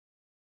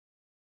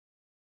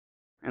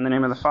In the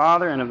name of the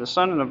Father, and of the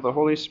Son, and of the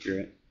Holy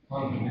Spirit.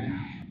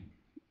 Amen.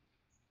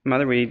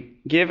 Mother, we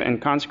give and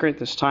consecrate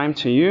this time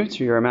to you,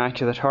 to your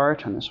Immaculate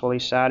Heart, on this Holy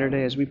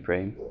Saturday as we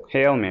pray.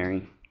 Hail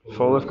Mary,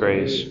 full of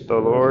grace, the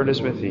Lord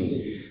is with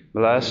thee.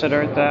 Blessed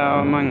art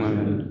thou among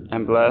women,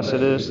 and blessed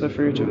is the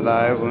fruit of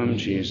thy womb,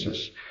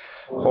 Jesus.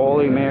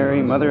 Holy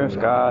Mary, Mother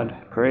of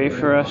God, pray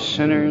for us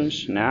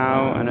sinners,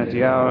 now and at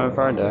the hour of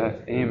our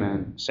death.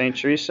 Amen. Saint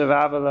Teresa of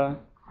Avila,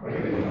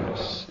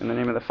 in the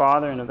name of the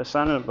Father, and of the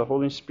Son, and of the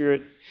Holy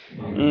Spirit.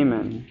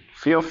 Amen.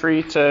 Feel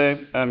free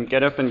to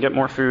get up and get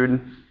more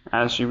food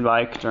as you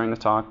like during the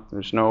talk.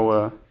 There's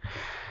no,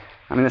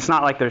 it's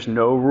not like there's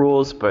no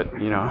rules, but, so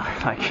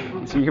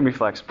you can be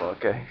flexible,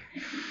 okay?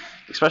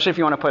 Especially if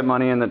you want to put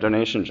money in the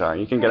donation jar.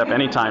 You can get up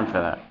any time for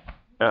that.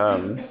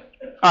 All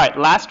right,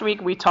 last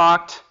week we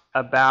talked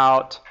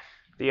about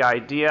the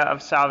idea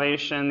of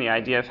salvation, the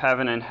idea of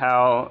heaven and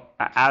hell.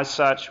 As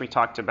such, we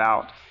talked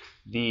about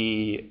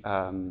the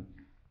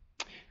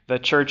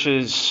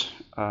church's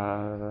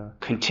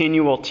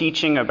continual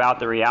teaching about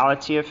the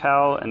reality of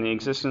hell and the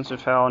existence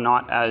of hell,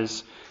 not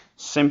as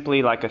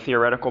simply like a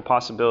theoretical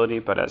possibility,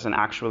 but as an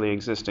actually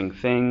existing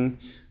thing.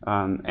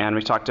 And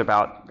we talked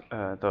about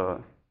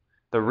the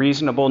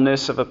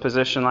reasonableness of a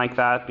position like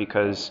that,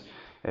 because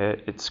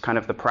it's kind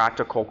of the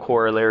practical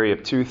corollary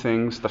of two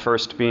things. The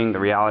first being the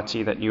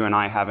reality that you and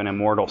I have an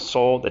immortal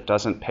soul that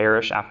doesn't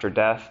perish after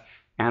death,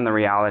 and the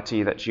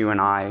reality that you and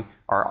I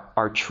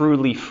are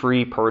truly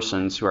free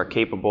persons who are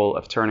capable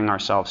of turning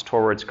ourselves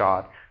towards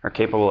God, are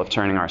capable of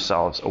turning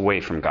ourselves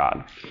away from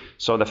God.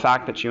 So the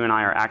fact that you and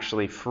I are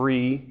actually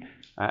free,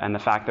 and the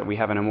fact that we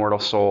have an immortal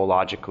soul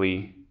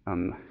logically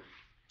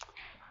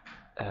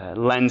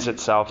lends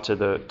itself to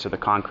the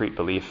concrete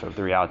belief of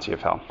the reality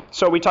of hell.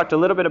 So we talked a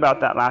little bit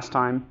about that last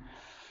time,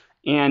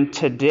 and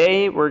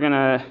today we're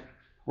gonna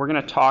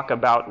talk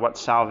about what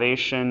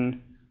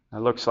salvation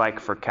looks like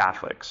for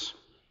Catholics.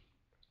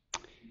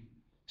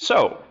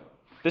 So,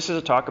 this is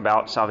a talk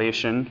about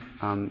salvation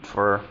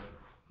for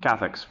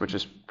Catholics, which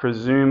is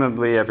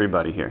presumably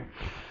everybody here.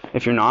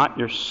 If you're not,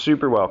 you're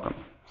super welcome.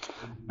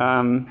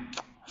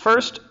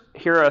 First,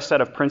 here are a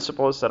set of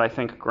principles that I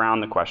think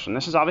ground the question.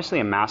 This is obviously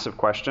a massive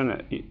question,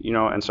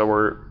 and so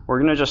we're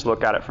going to just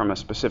look at it from a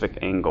specific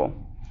angle.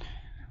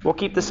 We'll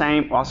keep the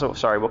same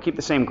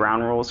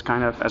ground rules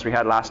kind of as we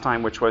had last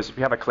time, which was if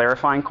you have a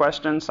clarifying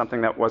question,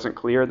 something that wasn't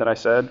clear that I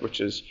said, which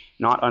is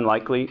not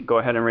unlikely, go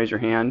ahead and raise your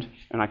hand,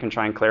 and I can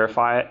try and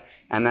clarify it.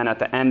 And then at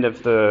the end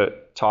of the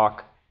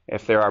talk,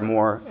 if there are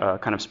more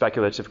kind of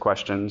speculative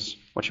questions,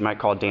 what you might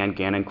call Dan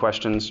Gannon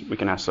questions, we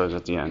can ask those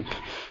at the end.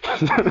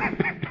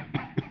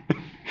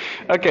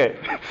 Okay,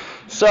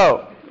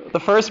 so the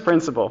first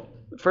principle.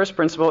 The first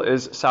principle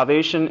is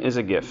salvation is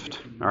a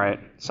gift, all right?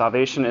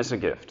 Salvation is a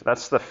gift.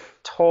 That's the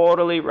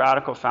totally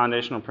radical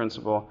foundational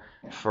principle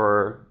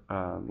for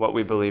what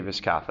we believe as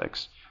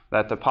Catholics,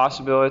 that the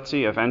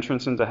possibility of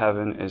entrance into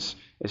heaven is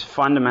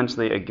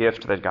fundamentally a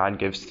gift that God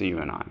gives to you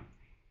and I.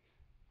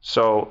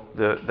 So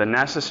the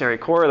necessary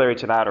corollary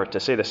to that, or to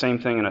say the same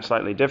thing in a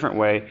slightly different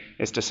way,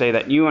 is to say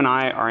that you and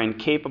I are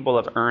incapable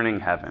of earning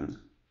heaven,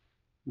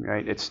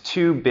 right? It's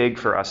too big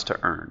for us to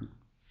earn.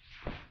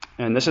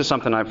 And this is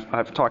something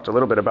I've talked a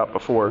little bit about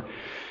before,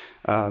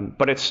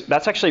 but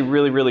that's actually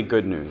really, really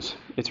good news.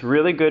 It's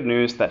really good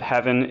news that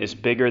heaven is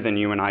bigger than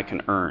you and I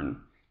can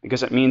earn,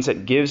 because it means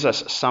it gives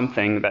us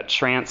something that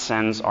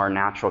transcends our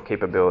natural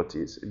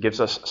capabilities. It gives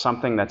us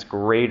something that's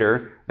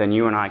greater than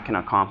you and I can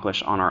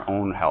accomplish on our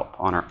own help,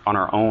 on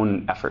our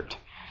own effort.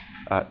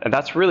 And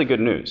that's really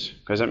good news,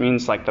 because it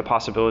means like the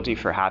possibility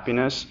for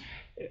happiness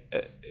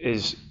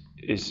is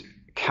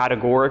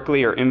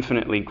categorically or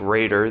infinitely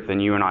greater than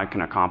you and I can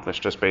accomplish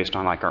just based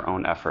on like our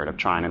own effort of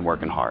trying and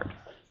working hard.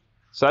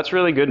 So that's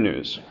really good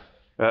news.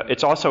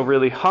 It's also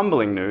really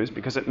humbling news,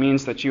 because it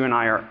means that you and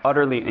I are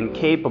utterly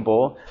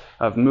incapable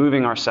of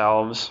moving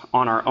ourselves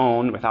on our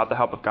own without the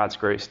help of God's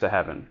grace to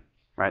heaven,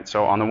 right?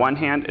 So on the one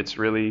hand, it's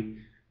really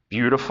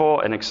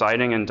beautiful and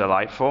exciting and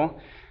delightful,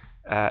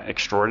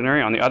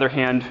 extraordinary. On the other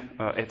hand,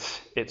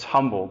 it's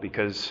humble,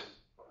 because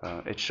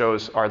it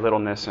shows our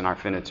littleness and our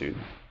finitude.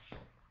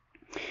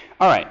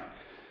 All right.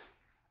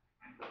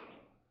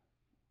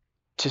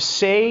 To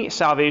say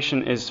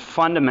salvation is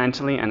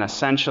fundamentally and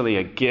essentially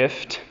a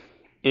gift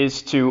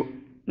is to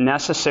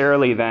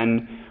necessarily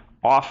then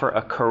offer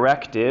a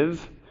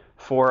corrective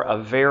for a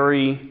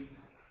very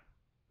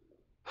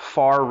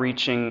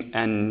far-reaching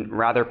and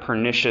rather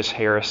pernicious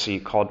heresy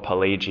called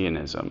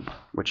Pelagianism,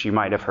 which you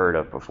might have heard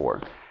of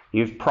before.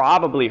 You've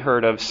probably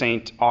heard of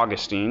St.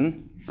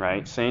 Augustine,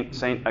 right?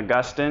 St.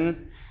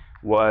 Augustine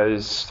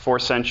was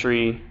 4th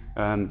century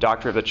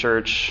doctor of the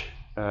church,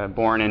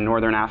 born in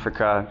northern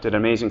Africa, did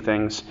amazing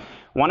things.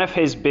 One of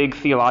his big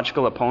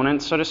theological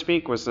opponents, so to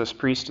speak, was this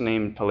priest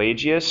named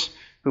Pelagius,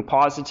 who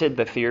posited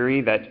the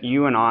theory that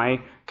you and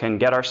I can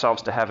get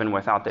ourselves to heaven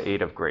without the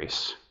aid of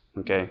grace.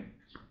 Okay?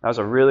 That was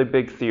a really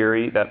big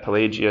theory that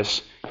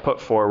Pelagius put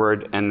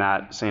forward and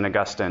that St.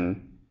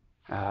 Augustine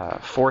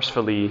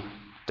forcefully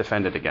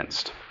defended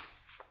against.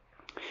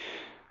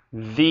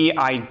 The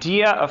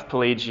idea of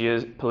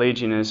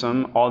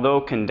Pelagianism,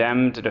 although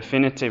condemned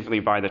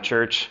definitively by the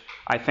church,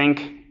 I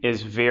think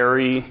is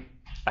very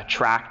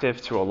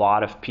attractive to a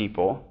lot of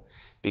people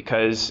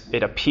because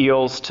it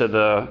appeals to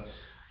the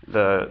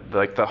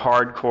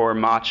hardcore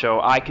macho.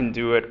 I can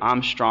do it.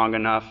 I'm strong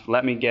enough.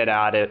 Let me get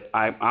at it.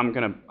 I'm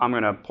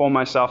gonna pull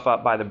myself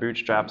up by the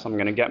bootstraps. I'm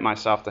gonna get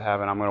myself to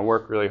heaven. I'm gonna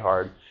work really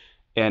hard,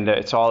 and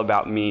it's all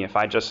about me. If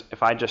I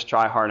just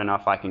try hard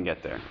enough, I can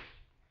get there.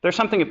 There's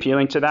something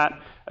appealing to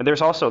that.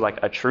 There's also like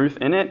a truth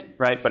in it,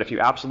 right? But if you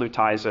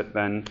absolutize it,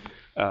 then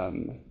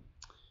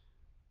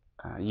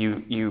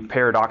you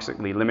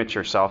paradoxically limit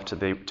yourself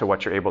to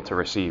what you're able to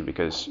receive,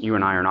 because you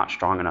and I are not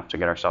strong enough to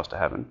get ourselves to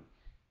heaven.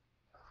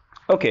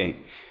 Okay,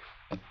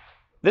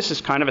 this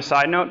is kind of a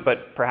side note,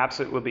 but perhaps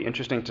it will be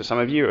interesting to some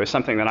of you. It was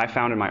something that I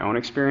found in my own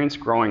experience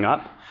growing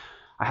up.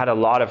 I had a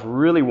lot of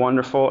really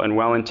wonderful and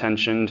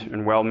well-intentioned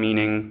and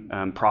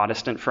well-meaning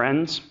Protestant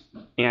friends,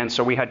 and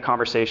so we had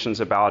conversations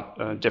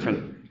about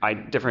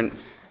different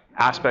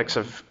aspects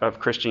of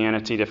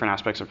Christianity, different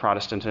aspects of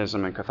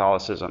Protestantism and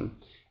Catholicism.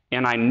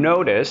 And I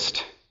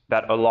noticed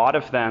that a lot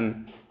of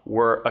them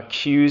were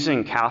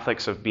accusing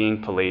Catholics of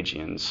being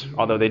Pelagians,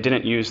 although they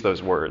didn't use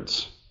those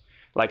words.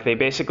 Like they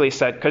basically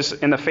said, because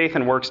in the faith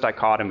and works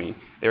dichotomy,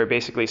 they were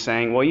basically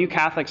saying, well, you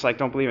Catholics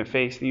don't believe in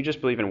faith, you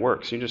just believe in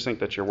works. You just think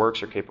that your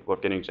works are capable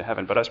of getting you to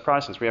heaven. But as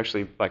Protestants, we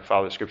actually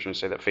follow the scripture and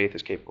say that faith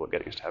is capable of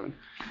getting us to heaven.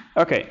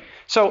 Okay,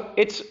 so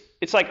it's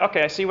like,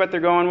 okay, I see what they're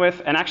going with.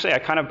 And actually, I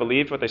kind of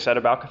believed what they said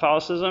about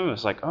Catholicism. It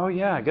was like, oh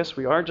yeah, I guess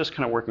we are just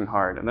kind of working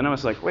hard. And then I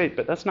was like, wait,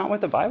 but that's not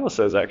what the Bible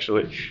says,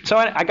 actually. So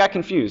I got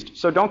confused.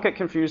 So don't get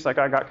confused like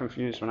I got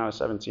confused when I was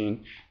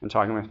 17 and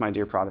talking with my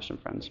dear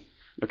Protestant friends.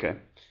 Okay.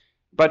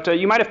 But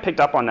you might have picked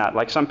up on that.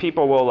 Like some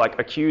people will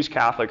accuse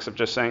Catholics of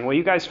just saying, well,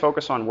 you guys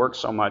focus on work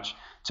so much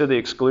to the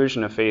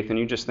exclusion of faith, and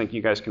you just think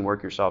you guys can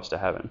work yourselves to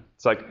heaven.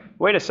 It's like,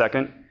 wait a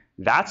second,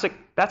 that's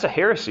a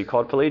heresy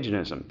called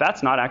Pelagianism.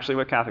 That's not actually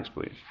what Catholics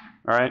believe.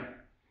 All right?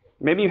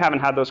 Maybe you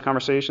haven't had those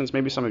conversations.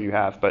 Maybe some of you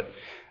have. But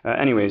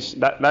anyways,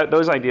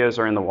 those ideas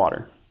are in the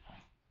water,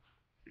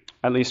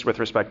 at least with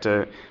respect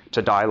to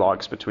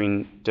dialogues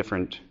between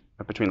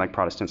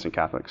Protestants and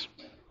Catholics.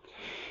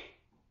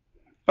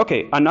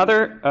 Okay,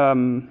 another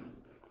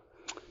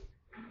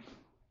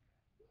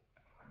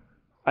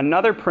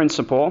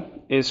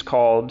principle is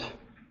called,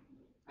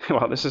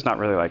 well, this is not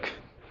really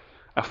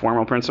a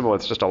formal principle,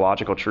 it's just a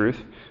logical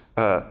truth.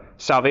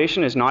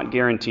 Salvation is not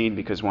guaranteed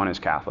because one is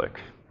Catholic,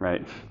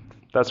 right?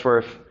 That's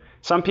where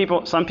some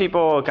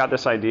people got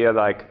this idea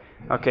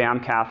okay,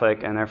 I'm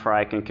Catholic and therefore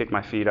I can kick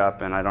my feet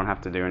up and I don't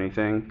have to do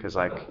anything because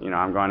I'm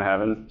going to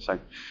heaven. It's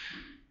like,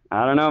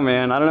 I don't know,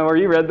 man. I don't know where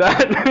you read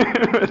that.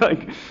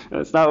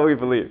 That's not what we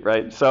believe,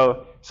 right?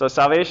 So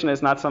salvation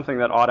is not something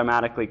that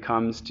automatically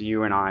comes to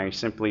you and I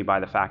simply by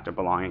the fact of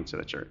belonging to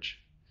the church.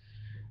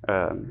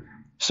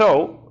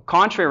 So,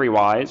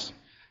 contrary-wise,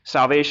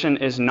 salvation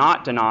is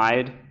not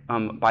denied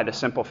by the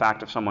simple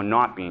fact of someone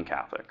not being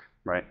Catholic,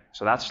 right?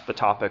 So that's the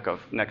topic of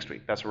next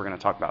week. That's what we're going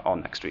to talk about all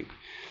next week,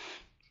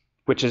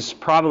 which is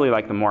probably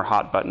the more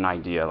hot-button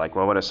idea.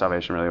 Well, what does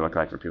salvation really look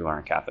like for people who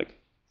aren't Catholic?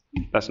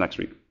 That's next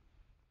week.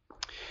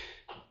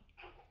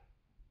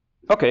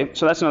 Okay,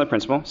 so that's another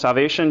principle.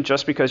 Salvation,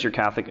 just because you're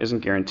Catholic, isn't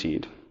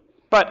guaranteed.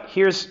 But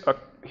here's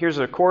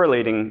a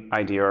correlating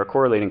idea or a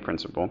correlating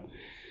principle.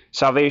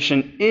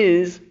 Salvation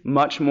is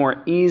much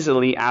more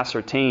easily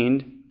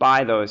ascertained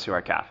by those who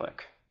are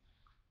Catholic,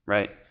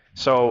 right?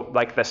 So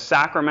the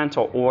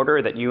sacramental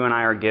order that you and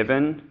I are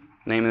given,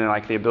 namely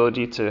the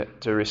ability to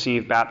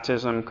receive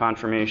baptism,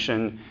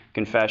 confirmation,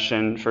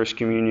 confession, First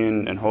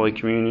Communion, and Holy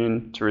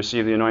Communion, to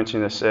receive the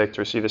anointing of the sick,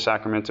 to receive the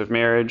sacrament of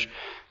marriage,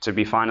 to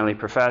be finally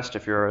professed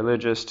if you're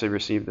religious, to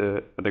receive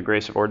the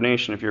grace of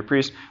ordination if you're a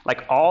priest.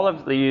 All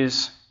of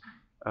these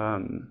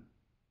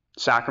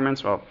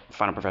sacraments, well,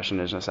 final profession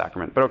isn't a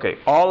sacrament, but okay,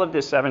 all of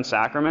the 7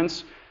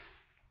 sacraments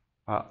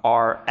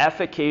are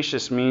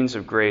efficacious means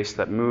of grace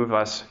that move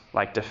us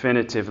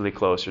definitively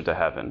closer to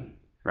heaven,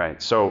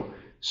 right? So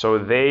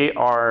they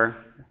are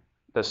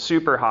the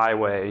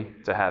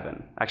superhighway to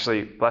heaven.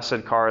 Actually,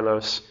 Blessed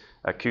Carlos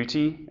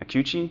Acutis,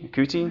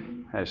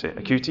 how do you say it?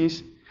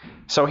 Acutis?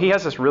 So he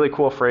has this really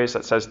cool phrase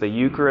that says the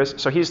Eucharist.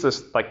 So he's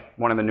this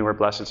one of the newer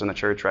blesseds in the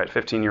church, right?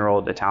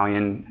 15-year-old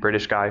Italian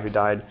British guy who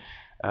died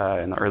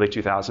in the early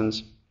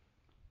 2000s.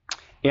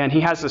 And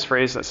he has this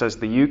phrase that says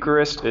the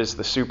Eucharist is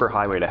the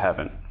superhighway to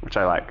heaven, which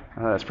I like.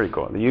 That's pretty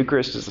cool. The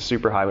Eucharist is the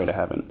superhighway to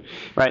heaven,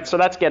 right? So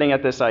that's getting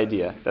at this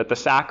idea that the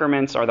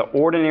sacraments are the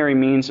ordinary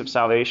means of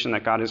salvation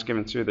that God has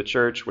given through the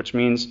church, which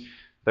means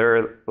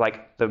they're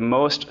the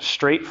most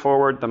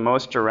straightforward, the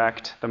most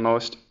direct, the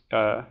most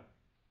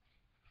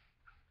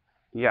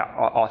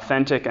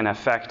authentic and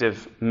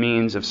effective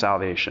means of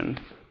salvation.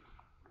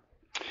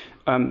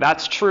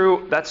 That's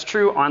true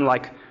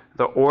on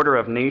the order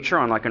of nature,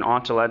 on an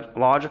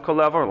ontological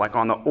level, or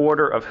on the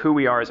order of who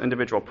we are as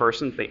individual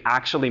persons. They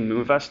actually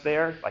move us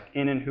there,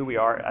 in and who we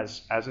are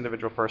as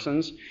individual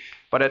persons.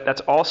 But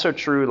that's also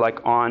true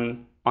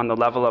on on the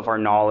level of our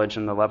knowledge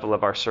and the level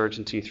of our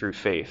certainty through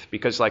faith.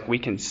 Because like we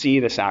can see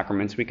the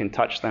sacraments, we can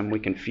touch them, we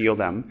can feel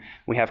them.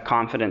 We have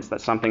confidence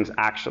that something's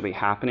actually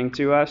happening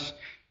to us,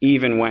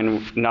 even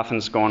when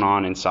nothing's going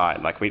on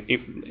inside. Like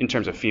in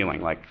terms of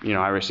feeling, like,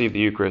 I received the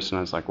Eucharist and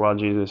I was like, well,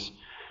 Jesus,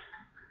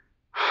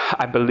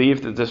 I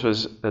believe that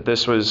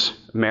this was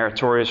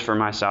meritorious for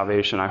my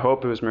salvation. I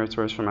hope it was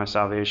meritorious for my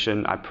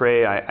salvation. I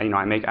pray,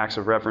 I make acts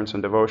of reverence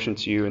and devotion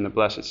to you in the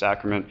Blessed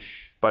Sacrament,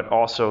 but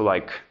also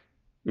like,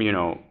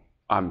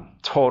 I'm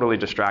totally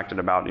distracted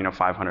about,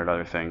 500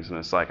 other things. And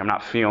it's like, I'm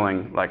not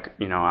feeling like,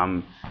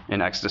 I'm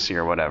in ecstasy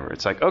or whatever.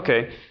 It's like,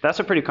 okay, that's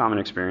a pretty common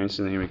experience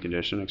in the human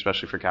condition,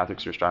 especially for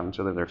Catholics who are striving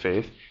to live their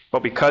faith.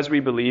 But because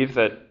we believe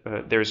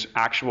that there's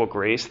actual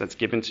grace that's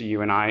given to you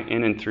and I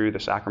in and through the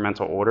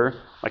sacramental order,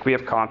 like we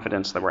have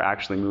confidence that we're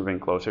actually moving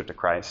closer to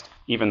Christ,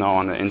 even though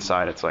on the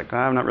inside it's like,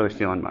 I'm not really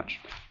feeling much.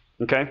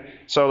 Okay?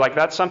 So like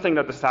that's something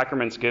that the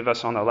sacraments give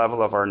us on the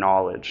level of our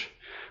knowledge.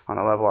 On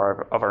the level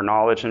of our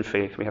knowledge and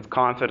faith, we have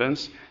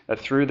confidence that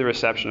through the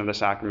reception of the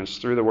sacraments,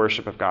 through the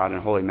worship of God in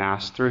Holy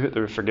Mass, through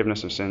the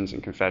forgiveness of sins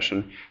and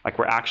confession, like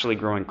we're actually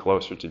growing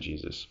closer to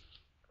Jesus.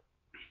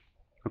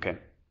 Okay.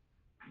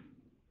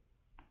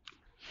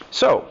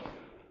 So,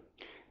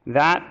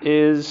 that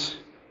is,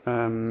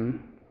 let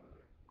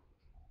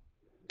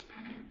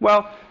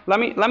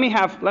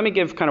me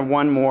give kind of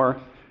one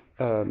more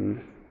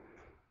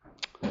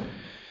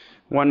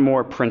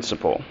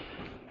principle.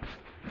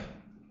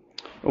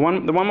 The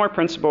one more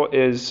principle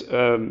is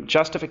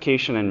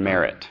justification and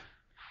merit.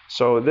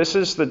 So this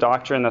is the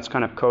doctrine that's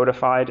kind of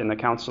codified in the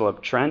Council of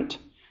Trent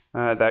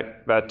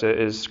that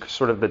is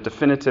sort of the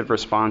definitive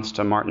response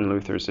to Martin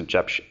Luther's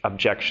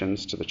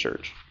objections to the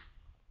church.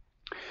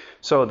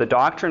 So the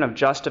doctrine of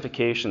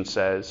justification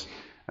says,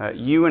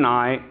 you and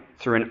I,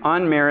 through an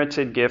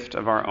unmerited gift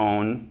of our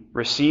own,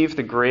 receive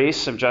the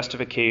grace of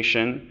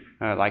justification,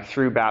 like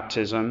through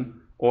baptism,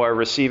 or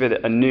receive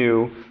it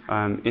anew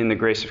in the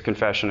grace of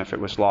confession if it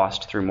was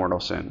lost through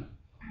mortal sin.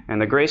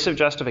 And the grace of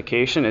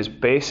justification is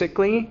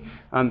basically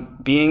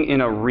being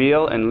in a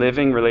real and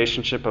living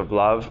relationship of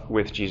love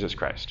with Jesus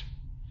Christ.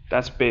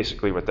 That's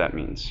basically what that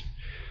means.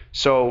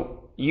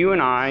 So you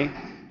and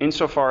I,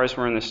 insofar as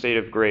we're in the state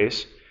of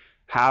grace,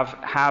 have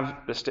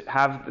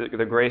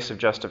the grace of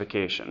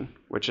justification,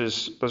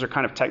 those are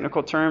kind of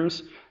technical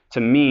terms to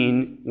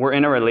mean we're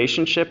in a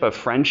relationship of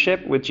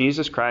friendship with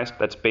Jesus Christ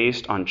that's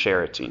based on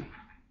charity.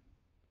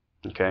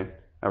 Okay?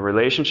 A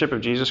relationship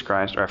of Jesus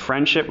Christ, or a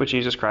friendship with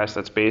Jesus Christ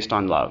that's based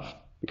on love.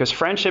 Because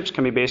friendships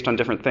can be based on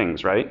different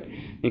things, right?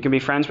 You can be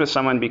friends with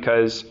someone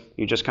because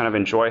you just kind of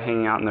enjoy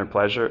hanging out in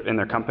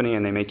their company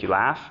and they make you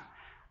laugh.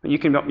 But you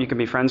can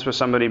be friends with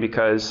somebody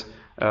because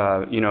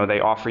they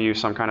offer you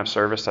some kind of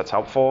service that's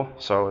helpful.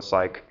 So it's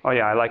like, oh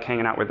yeah, I like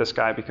hanging out with this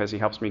guy because he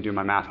helps me do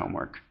my math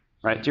homework.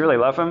 Right? Do you really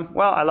love him?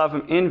 Well, I love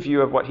him in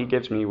view of what he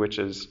gives me, which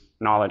is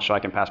knowledge so I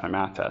can pass my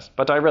math test.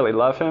 But do I really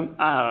love him?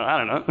 I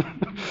don't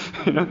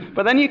know.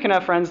 But then you can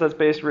have friends that's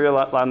based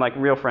on like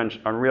real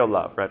friendship, on real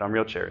love, right? On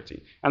real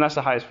charity. And that's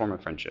the highest form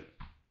of friendship.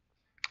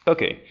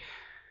 Okay.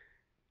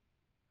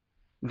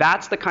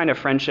 That's the kind of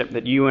friendship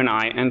that you and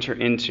I enter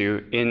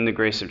into in the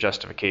grace of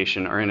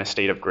justification, or in a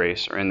state of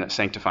grace, or in the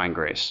sanctifying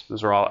grace.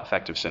 Those are all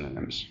effective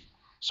synonyms.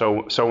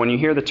 So when you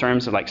hear the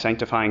terms of like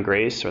sanctifying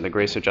grace or the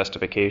grace of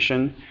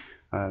justification,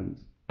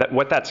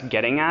 what that's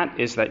getting at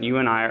is that you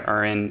and I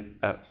are in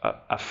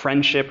a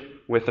friendship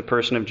with the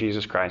person of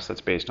Jesus Christ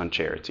that's based on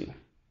charity.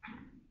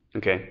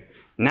 Okay?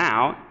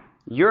 Now,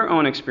 your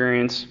own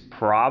experience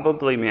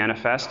probably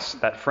manifests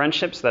that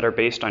friendships that are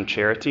based on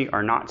charity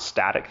are not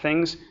static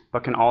things,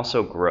 but can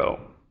also grow,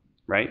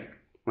 right?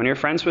 When you're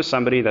friends with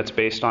somebody that's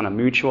based on a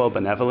mutual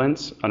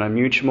benevolence, on a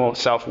mutual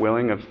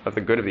self-willing of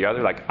the good of the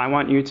other, like I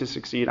want you to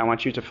succeed, I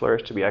want you to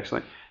flourish, to be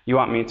excellent, you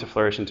want me to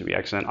flourish and to be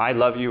excellent, I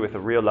love you with a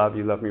real love,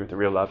 you love me with a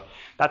real love.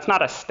 That's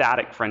not a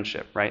static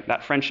friendship, right?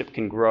 That friendship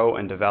can grow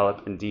and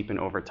develop and deepen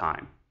over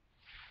time.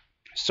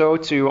 So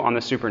too on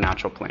the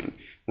supernatural plane.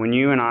 When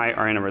you and I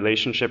are in a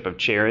relationship of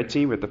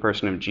charity with the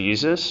person of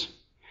Jesus,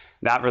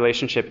 that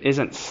relationship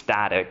isn't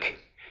static,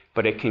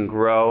 but it can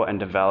grow and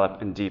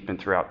develop and deepen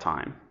throughout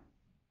time.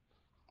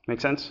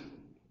 Make sense?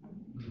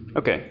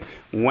 Okay.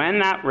 When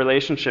that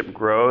relationship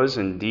grows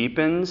and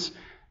deepens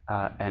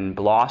and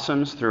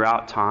blossoms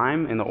throughout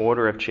time in the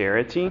order of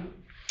charity,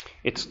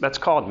 that's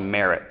called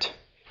merit.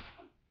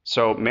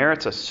 So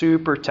merit's a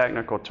super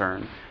technical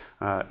term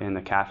in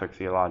the Catholic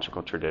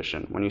theological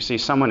tradition. When you see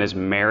someone is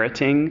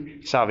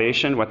meriting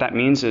salvation, what that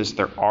means is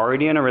they're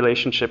already in a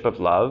relationship of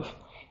love,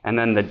 and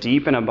then the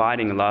deep and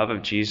abiding love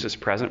of Jesus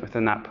present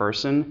within that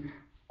person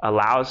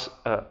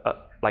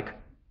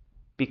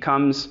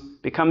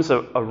becomes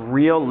a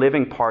real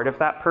living part of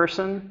that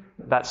person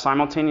that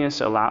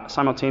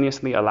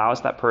simultaneously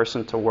allows that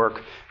person to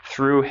work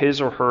through his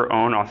or her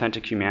own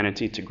authentic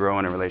humanity to grow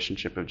in a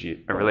relationship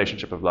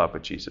of love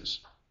with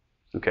Jesus.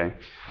 Okay,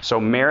 so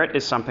merit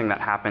is something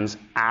that happens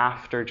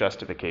after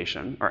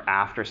justification, or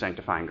after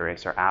sanctifying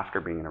grace, or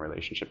after being in a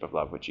relationship of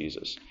love with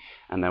Jesus.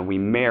 And then we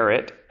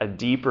merit a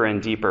deeper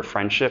and deeper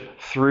friendship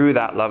through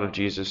that love of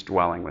Jesus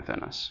dwelling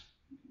within us.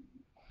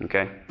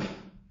 Okay?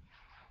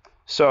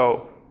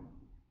 So,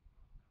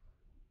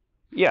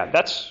 yeah,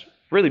 that's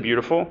really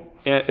beautiful.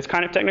 It's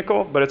kind of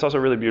technical, but it's also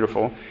really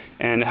beautiful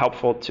and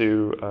helpful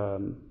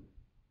to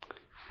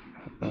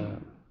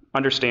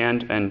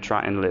understand and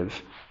try and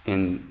live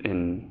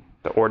in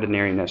the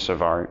ordinariness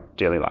of our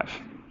daily life.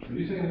 Are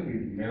you saying that we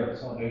merit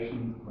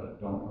salvation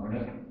but don't earn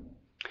it?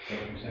 Is that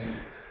what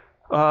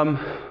you're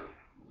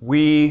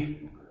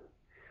saying?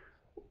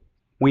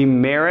 We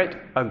merit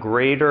a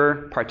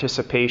greater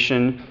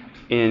participation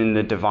in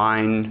the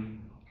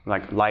divine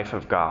life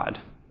of God.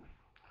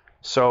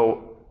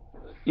 So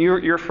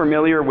you're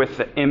familiar with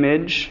the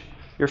image.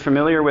 You're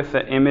familiar with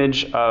the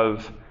image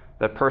of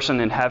the person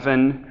in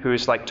heaven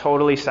who's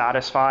totally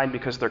satisfied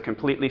because they're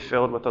completely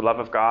filled with the love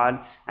of God.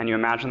 And you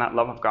imagine that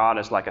love of God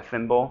as like a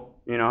thimble,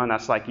 and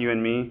that's like you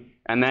and me.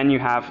 And then you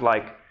have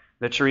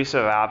the Teresa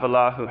of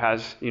Avila who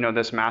has,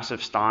 this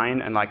massive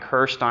stein, and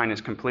her stein is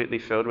completely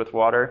filled with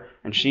water,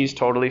 and she's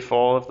totally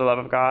full of the love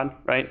of God,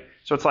 right?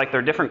 So it's there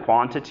are different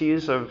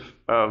quantities of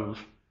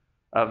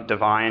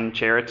divine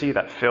charity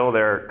that fill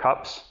their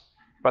cups,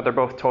 but they're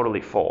both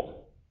totally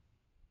full.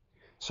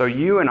 So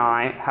you and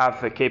I have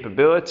the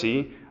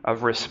capability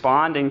of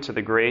responding to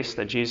the grace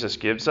that Jesus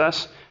gives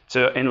us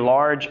to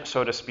enlarge,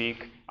 so to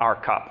speak, our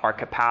cup, our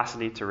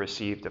capacity to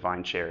receive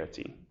divine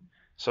charity.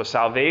 So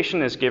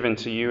salvation is given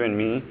to you and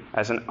me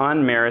as an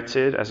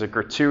unmerited, as a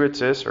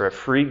gratuitous or a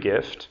free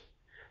gift.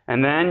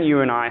 And then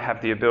you and I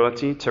have the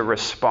ability to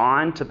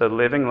respond to the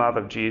living love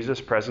of Jesus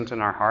present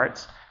in our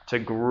hearts, to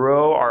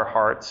grow our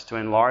hearts, to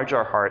enlarge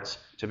our hearts,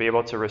 to be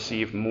able to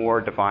receive more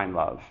divine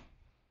love.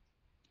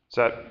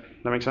 Does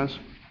that make sense?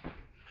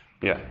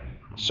 Yeah.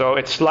 So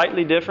it's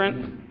slightly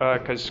different,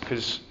 but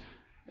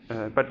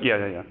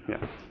yeah.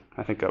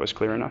 I think that was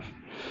clear enough.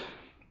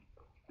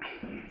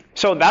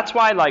 So that's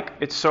why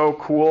it's so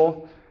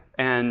cool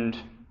and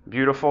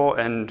beautiful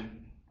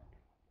and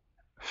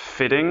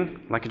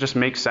fitting. It just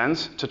makes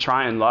sense to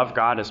try and love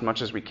God as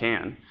much as we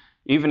can.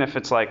 Even if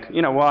it's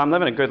I'm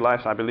living a good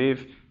life, I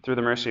believe, through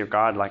the mercy of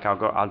God,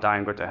 I'll die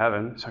and go to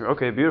heaven. It's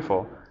okay,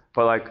 beautiful.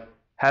 But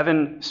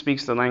heaven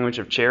speaks the language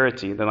of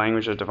charity, the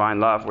language of divine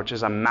love, which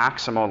is a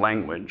maximal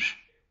language.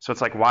 So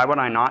it's why would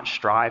I not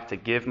strive to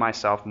give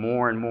myself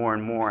more and more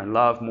and more and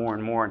love more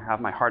and more and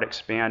have my heart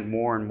expand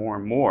more and more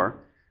and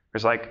more?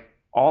 Because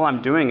all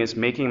I'm doing is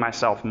making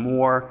myself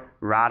more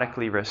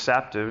radically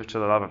receptive to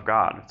the love of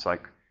God. It's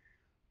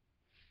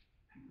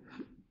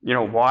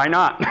why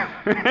not?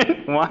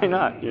 Why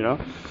not?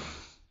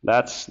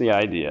 That's the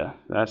idea.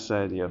 That's the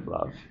idea of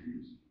love.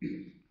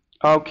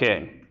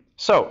 Okay,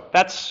 so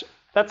that's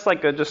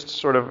just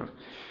sort of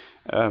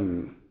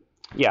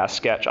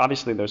sketch.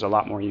 Obviously, there's a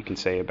lot more you can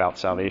say about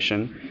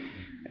salvation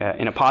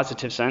in a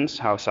positive sense,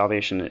 how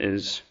salvation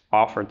is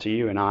offered to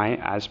you and I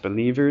as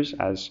believers,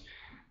 as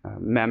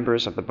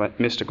members of the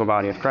mystical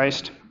body of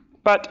Christ.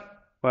 But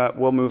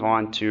we'll move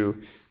on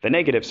to the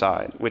negative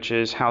side, which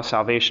is how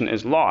salvation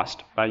is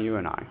lost by you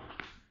and I.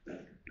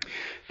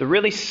 The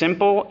really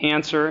simple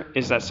answer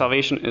is that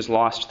salvation is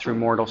lost through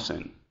mortal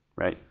sin,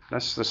 right?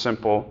 That's the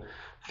simple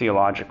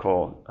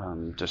theological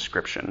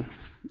description.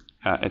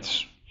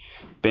 It's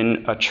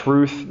been a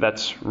truth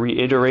that's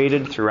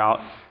reiterated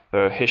throughout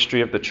the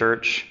history of the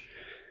church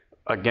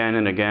again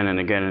and again and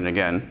again and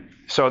again.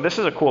 So this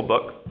is a cool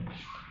book.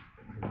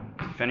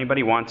 If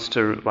anybody wants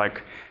to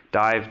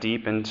dive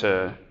deep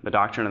into the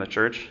doctrine of the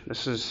church,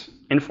 this is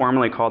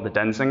informally called the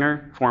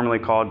Denzinger, formally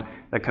called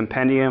the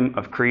Compendium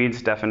of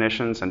Creeds,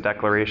 Definitions, and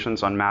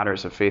Declarations on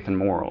Matters of Faith and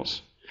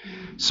Morals.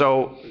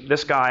 So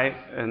this guy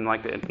in the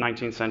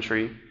 19th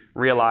century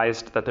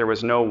realized that there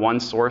was no one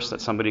source that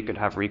somebody could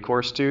have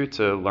recourse to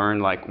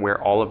learn where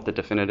all of the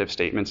definitive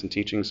statements and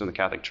teachings of the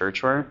Catholic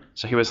Church were.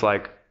 So he was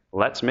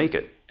let's make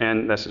it,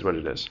 and this is what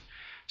it is.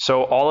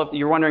 So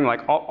you're wondering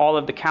all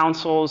of the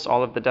councils,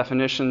 all of the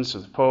definitions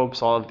of the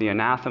popes, all of the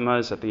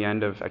anathemas at the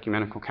end of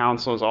ecumenical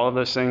councils, all of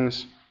those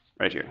things,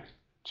 right here.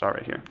 It's all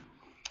right here.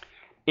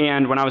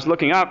 And when I was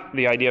looking up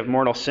the idea of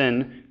mortal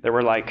sin, there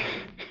were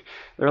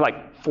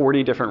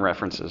 40 different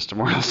references to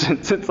mortal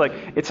sins.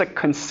 It's a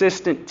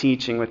consistent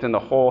teaching within the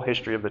whole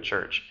history of the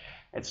church.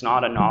 It's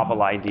not a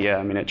novel idea.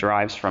 I mean, it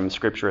derives from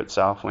Scripture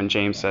itself. When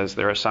James says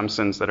there are some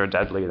sins that are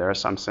deadly, there are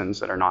some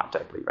sins that are not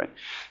deadly, right?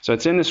 So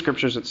it's in the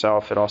Scriptures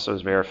itself. It also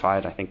is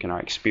verified, I think, in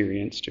our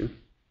experience too,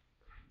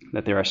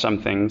 that there are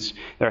some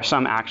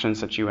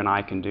actions that you and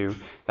I can do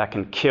that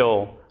can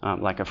kill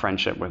a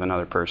friendship with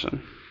another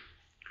person.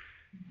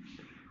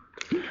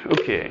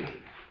 Okay.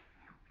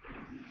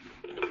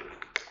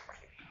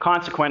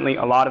 Consequently,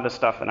 a lot of the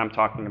stuff that I'm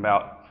talking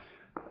about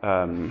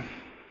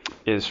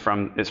is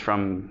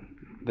from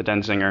the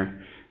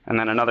Denzinger. And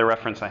then another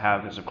reference I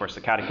have is, of course,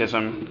 the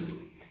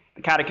Catechism.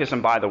 The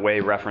Catechism, by the way,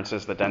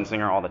 references the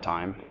Denzinger all the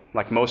time.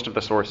 Most of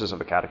the sources of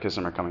the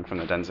Catechism are coming from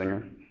the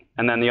Denzinger.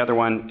 And then the other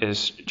one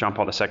is John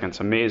Paul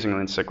II's amazing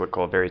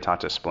encyclical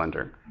Veritatis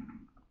Splendor,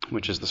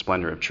 which is the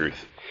splendor of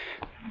truth.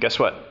 Guess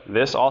what?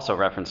 This also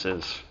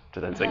references to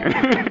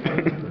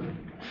Denzinger.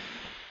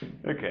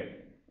 Okay.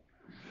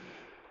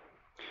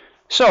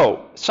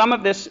 So some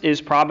of this is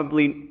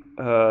probably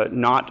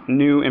not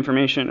new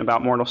information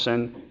about mortal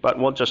sin, but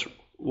we'll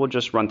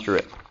just run through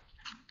it.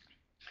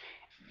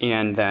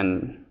 And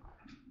then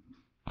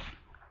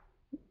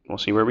we'll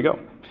see where we go.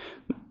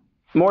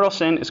 Mortal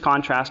sin is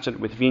contrasted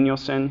with venial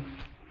sin.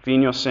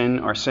 Venial sin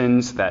are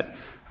sins that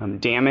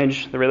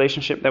damage the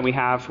relationship that we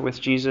have with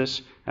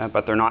Jesus,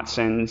 but they're not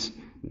sins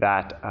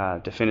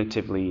that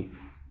definitively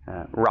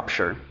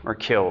rupture or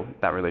kill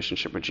that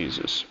relationship with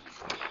Jesus.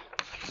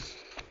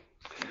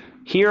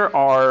 Here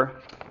are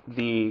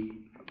the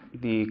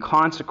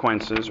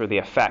consequences or the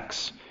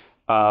effects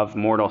of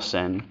mortal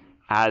sin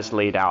as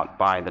laid out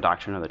by the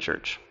doctrine of the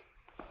church.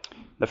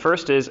 The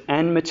first is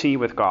enmity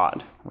with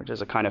God, which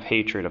is a kind of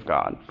hatred of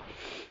God,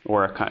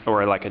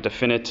 or like a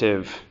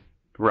definitive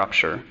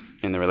rupture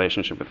in the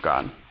relationship with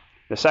God.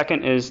 The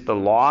second is the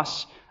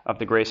loss of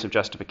the grace of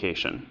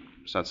justification.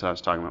 So that's what I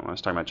was talking about when I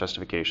was talking about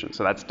justification.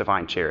 So that's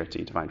divine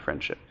charity, divine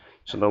friendship.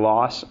 So the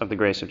loss of the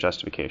grace of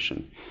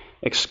justification.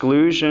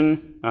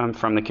 Exclusion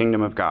from the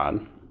kingdom of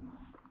God.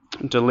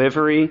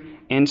 Delivery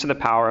into the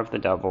power of the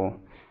devil,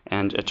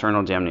 and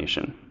eternal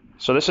damnation.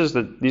 So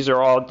these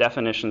are all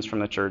definitions from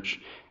the church,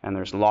 and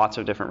there's lots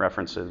of different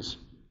references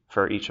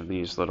for each of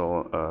these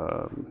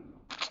little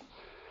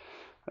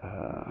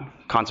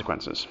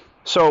consequences.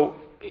 So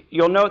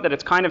you'll note that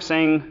it's kind of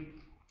saying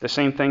the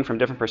same thing from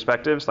different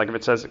perspectives. Like if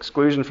it says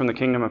exclusion from the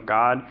kingdom of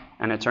God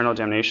and eternal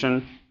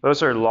damnation,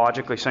 those are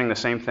logically saying the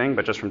same thing,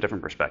 but just from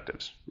different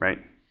perspectives, right?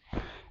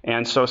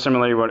 And so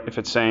similarly, if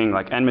it's saying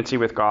like enmity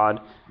with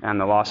God and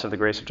the loss of the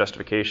grace of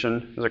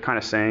justification, those are kind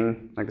of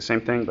saying like the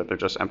same thing, but they're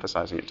just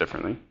emphasizing it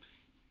differently.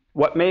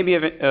 What may be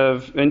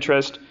of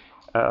interest,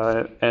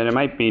 and it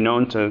might be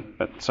known to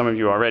some of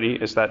you already,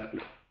 is that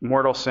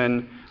mortal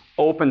sin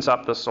opens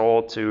up the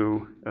soul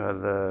to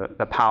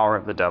the power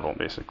of the devil,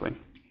 basically.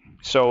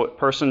 So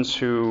persons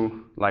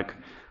who like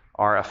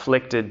are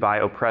afflicted by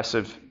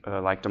oppressive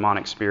like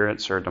demonic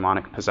spirits or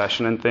demonic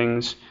possession and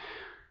things,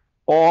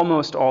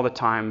 almost all the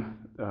time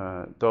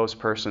those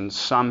persons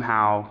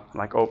somehow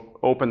like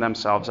open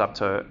themselves up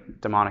to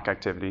demonic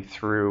activity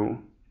through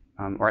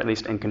or at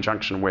least in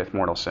conjunction with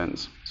mortal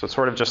sins. So it's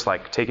sort of just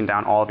like taking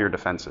down all of your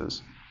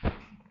defenses.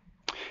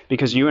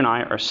 Because you and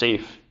I are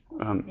safe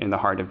in the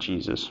heart of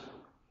Jesus.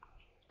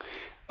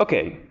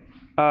 Okay,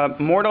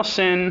 mortal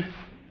sin.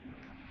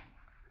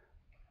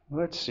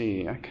 Let's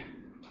see.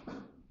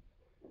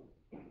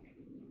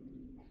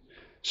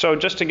 So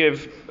just to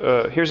give,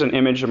 here's an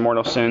image of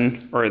mortal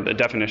sin, or the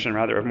definition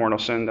rather of mortal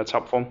sin that's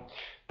helpful.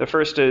 The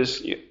first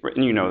is,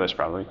 and you know this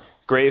probably,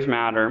 grave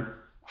matter,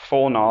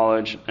 full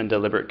knowledge, and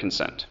deliberate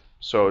consent.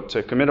 So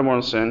to commit a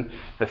mortal sin,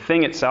 the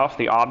thing itself,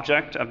 the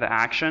object of the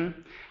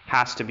action,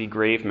 has to be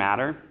grave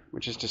matter,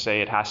 which is to say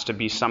it has to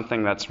be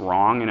something that's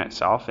wrong in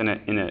itself in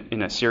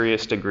a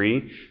serious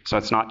degree. So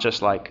it's not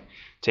just like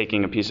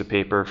taking a piece of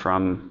paper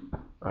from,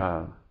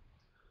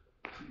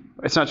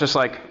 it's not just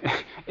like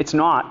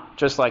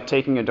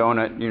taking a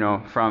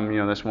donut,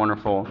 from, this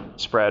wonderful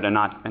spread and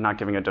not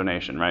giving a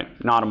donation, right?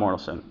 Not a mortal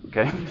sin,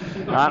 okay?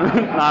 not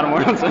a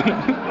mortal sin,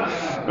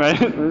 right?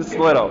 It's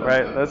little,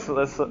 right? Let's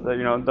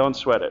don't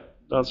sweat it.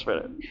 Don't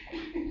sweat it.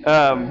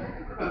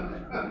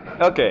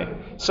 Okay,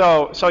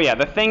 so yeah,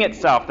 the thing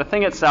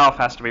itself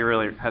has to be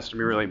really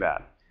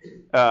bad,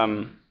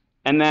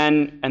 and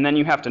then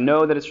you have to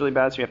know that it's really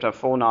bad, so you have to have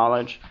full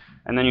knowledge,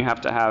 and then you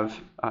have to have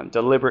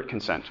deliberate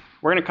consent.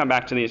 We're going to come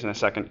back to these in a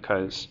second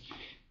because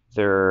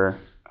they're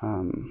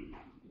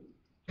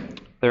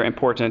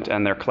important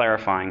and they're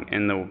clarifying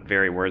in the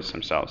very words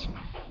themselves.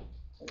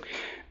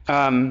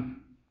 Another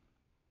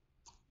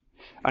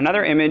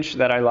image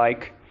that I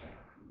like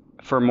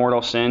for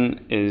mortal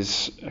sin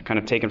is kind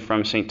of taken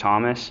from St.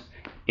 Thomas,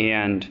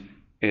 and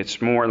it's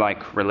more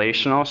like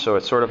relational. So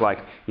it's sort of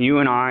like you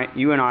and I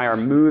are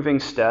moving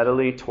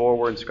steadily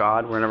towards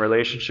God. We're in a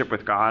relationship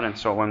with God, and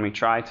so when we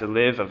try to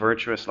live a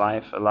virtuous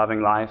life, a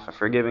loving life, a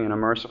forgiving and a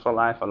merciful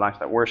life, a life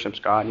that worships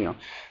God,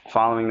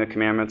 following the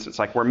commandments, it's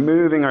like we're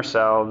moving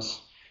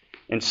ourselves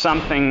in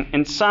something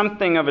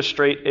of a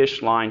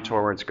straight-ish line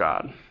towards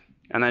God.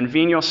 And then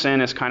venial sin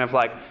is kind of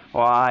like,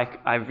 well,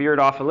 I veered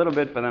off a little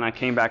bit, but then I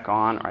came back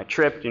on, or I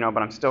tripped, but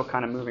I'm still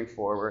kind of moving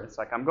forward. It's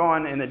like I'm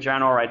going in the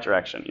general right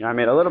direction. I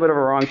made a little bit of a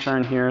wrong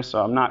turn here,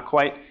 so I'm not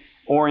quite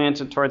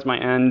oriented towards my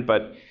end,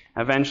 but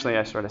eventually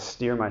I sort of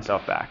steer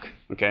myself back,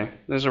 okay?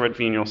 Those are what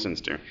venial sins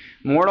do.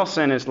 Mortal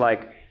sin is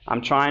like,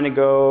 I'm trying to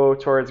go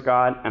towards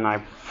God, and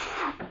I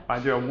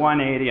do a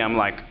 180,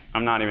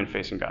 I'm not even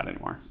facing God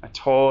anymore. I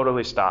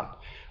totally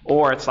stop.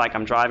 Or it's like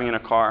I'm driving in a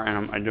car,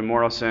 and I do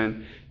mortal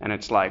sin, and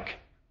it's like,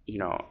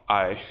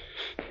 I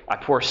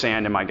pour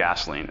sand in my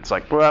gasoline. It's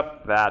like,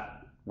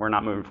 we're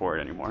not moving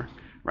forward anymore,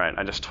 right?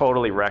 I just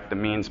totally wrecked the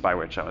means by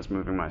which I was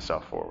moving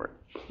myself forward,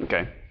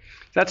 okay?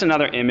 That's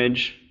another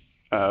image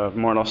of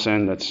mortal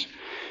sin that's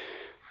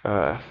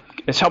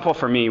it's helpful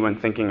for me when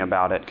thinking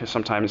about it, because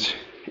sometimes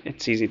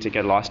it's easy to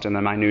get lost in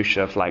the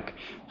minutia of like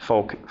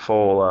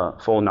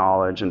full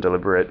knowledge and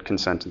deliberate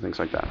consent and things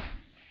like that.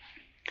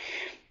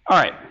 All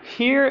right,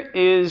 here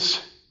is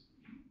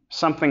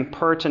something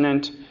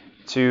pertinent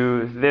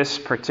to this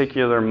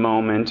particular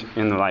moment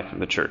in the life of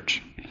the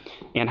church.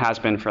 and has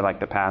been for like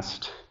the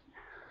past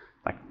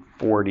like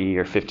 40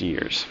 or 50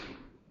 years.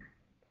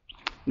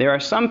 There are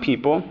some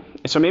people,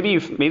 so maybe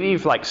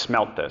you've like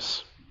smelt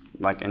this,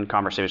 like in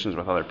conversations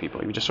with other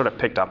people. You just sort of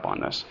picked up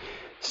on this.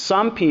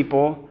 Some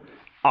people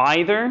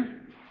either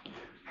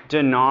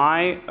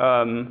deny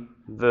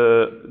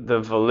the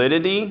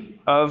validity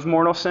of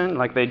mortal sin,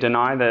 like they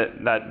deny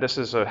that this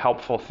is a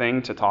helpful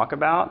thing to talk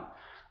about,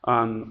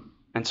 and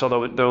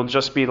so they'll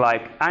just be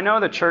like, I know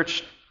the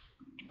church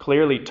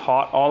clearly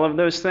taught all of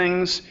those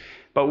things,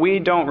 but we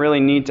don't really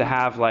need to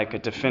have like a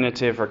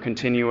definitive or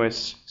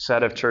continuous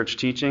set of church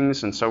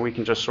teachings, and so we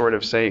can just sort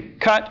of say,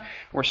 cut,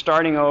 we're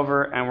starting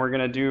over, and we're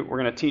going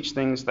to teach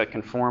things that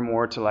conform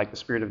more to like the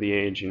spirit of the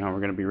age. We're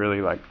going to be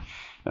really like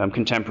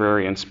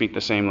contemporary and speak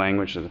the same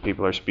language that the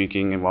people are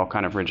speaking, and while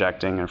kind of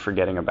rejecting and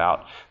forgetting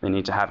about the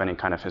need to have any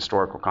kind of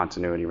historical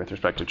continuity with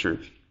respect to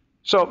truth.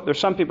 So there's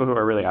some people who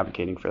are really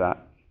advocating for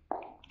that.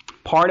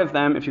 Part of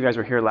them, if you guys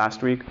were here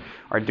last week,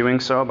 are doing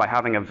so by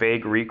having a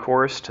vague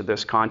recourse to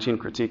this Kantian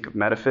critique of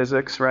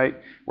metaphysics, right?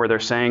 Where they're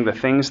saying the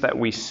things that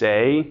we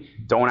say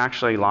don't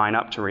actually line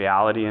up to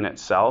reality in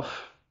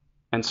itself.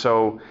 And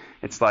so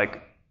it's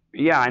like,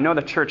 yeah, I know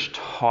the church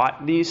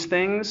taught these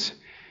things,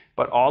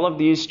 but all of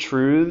these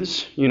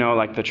truths,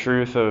 like the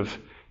truth of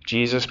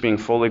Jesus being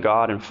fully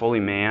God and fully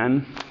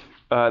man,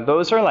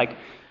 those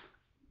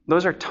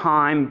are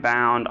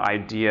time-bound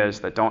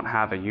ideas that don't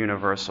have a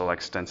universal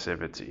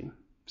extensivity.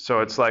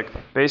 So it's like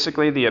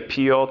basically the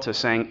appeal to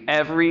saying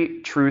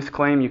every truth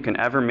claim you can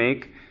ever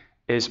make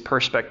is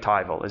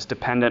perspectival, is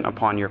dependent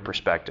upon your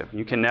perspective.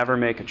 You can never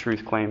make a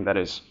truth claim that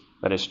is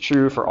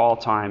true for all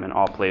time and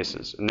all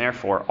places. And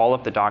therefore, all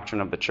of the doctrine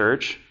of the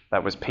church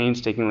that was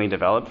painstakingly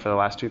developed for the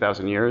last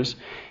 2,000 years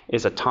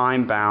is a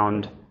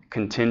time-bound,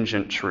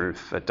 contingent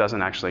truth that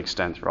doesn't actually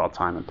extend through all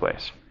time and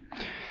place.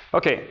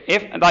 Okay,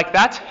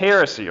 that's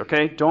heresy,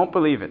 okay? Don't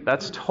believe it.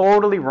 That's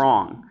totally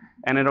wrong.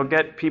 And it'll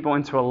get people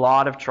into a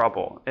lot of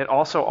trouble. It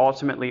also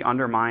ultimately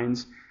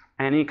undermines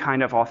any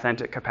kind of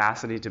authentic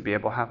capacity to be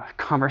able to have a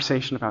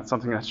conversation about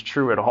something that's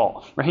true at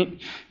all, right?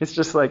 It's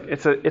just like,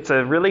 it's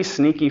a really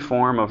sneaky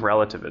form of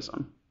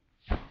relativism,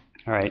 all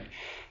right?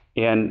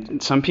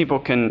 And some people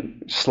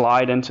can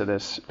slide into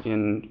this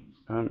in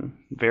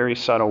very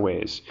subtle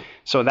ways.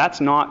 So that's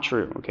not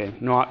true, okay?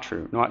 Not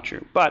true.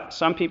 But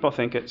some people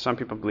think it, some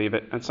people believe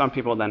it, and some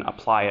people then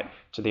apply it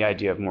to the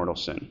idea of mortal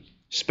sin.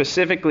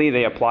 Specifically,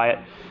 they apply it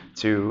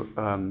to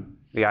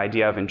the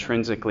idea of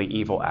intrinsically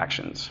evil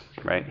actions,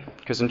 right?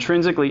 Because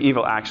intrinsically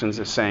evil actions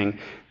is saying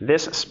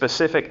this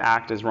specific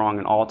act is wrong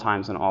in all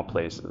times and all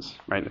places,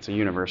 right? It's a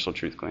universal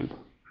truth claim.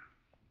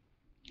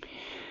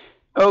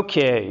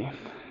 Okay.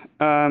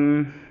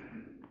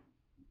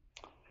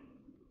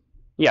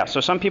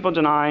 So some people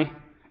deny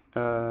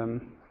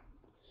this.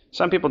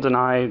 Some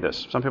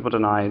people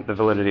deny the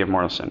validity of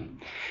mortal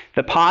sin.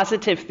 The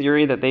positive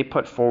theory that they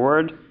put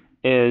forward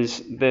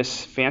is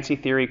this fancy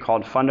theory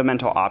called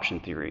fundamental option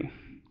theory.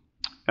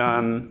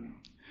 So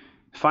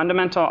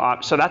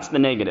that's the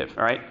negative,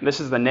 all right? This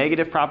is the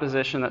negative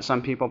proposition that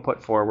some people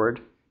put forward,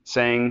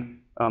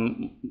 saying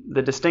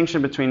the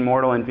distinction between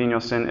mortal and venial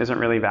sin isn't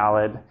really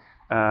valid.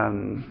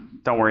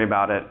 Don't worry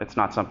about it. It's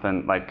not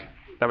something like,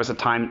 that was a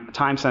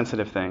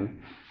time-sensitive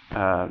thing.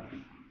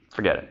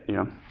 Forget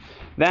it,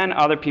 Then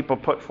other people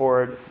put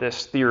forward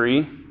this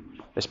theory,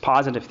 this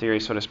positive theory,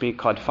 so to speak,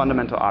 called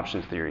fundamental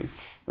option theory,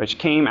 which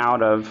came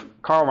out of,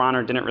 Karl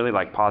Rahner didn't really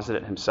posit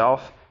it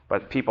himself,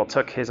 but people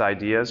took his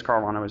ideas.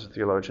 Karl Rahner was a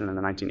theologian in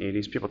the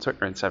 1980s.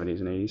 Or in 70s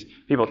and 80s.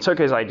 People took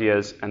his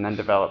ideas and then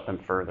developed them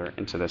further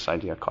into this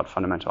idea called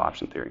fundamental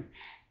option theory.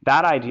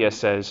 That idea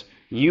says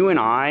you and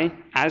I,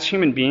 as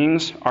human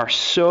beings, are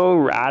so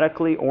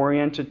radically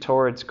oriented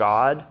towards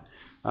God,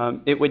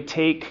 it would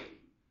take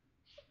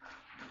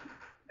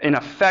an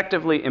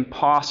effectively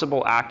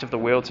impossible act of the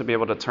will to be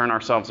able to turn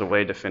ourselves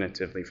away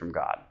definitively from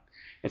God.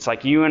 It's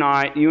like you and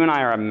I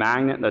are a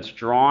magnet that's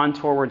drawn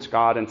towards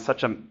God in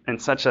such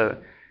a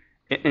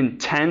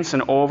intense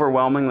and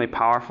overwhelmingly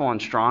powerful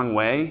and strong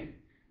way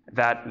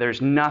that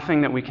there's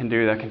nothing that we can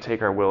do that can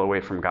take our will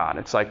away from God.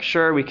 It's like,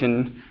 sure, we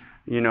can,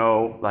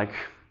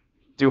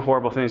 do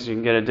horrible things. You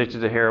can get addicted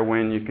to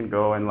heroin. You can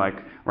go and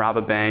rob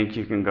a bank.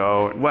 You can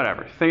go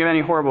whatever. Think of any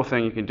horrible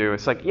thing you can do.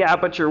 It's like, yeah,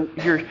 but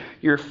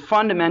you're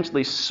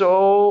fundamentally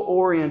so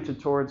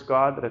oriented towards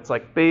God that it's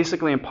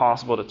basically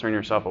impossible to turn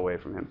yourself away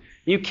from Him.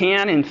 You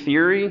can in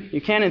theory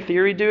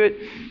do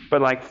it,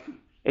 but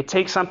it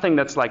takes something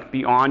that's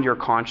beyond your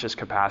conscious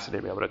capacity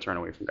to be able to turn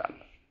away from God.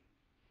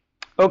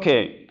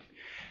 Okay,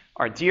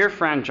 our dear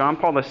friend John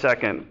Paul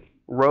II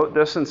wrote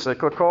this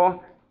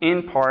encyclical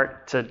in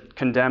part to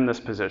condemn this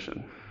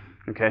position.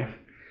 Okay,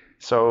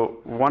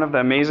 so one of the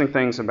amazing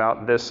things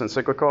about this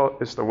encyclical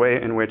is the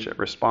way in which it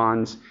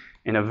responds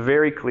in a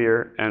very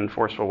clear and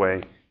forceful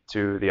way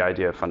to the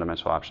idea of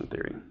fundamental option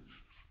theory.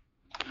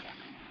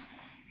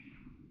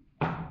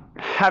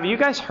 Have you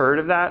guys heard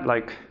of that?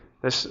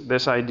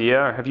 This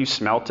idea, or have you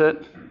smelt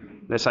it?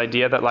 This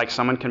idea that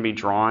someone can be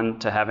drawn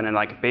to heaven and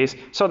base.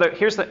 So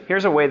here's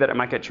a way that it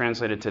might get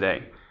translated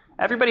today.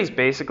 everybody's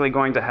basically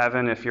going to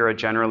heaven if you're a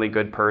generally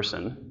good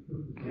person,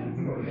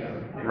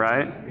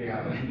 right?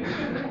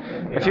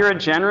 If you're a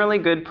generally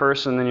good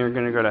person, then you're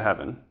going to go to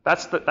heaven.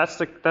 That's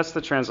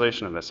the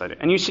translation of this idea.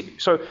 And you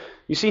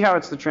see how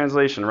it's the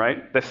translation,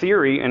 right? The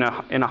theory, in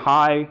a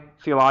high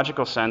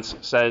theological sense,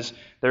 says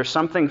there's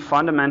something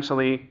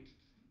fundamentally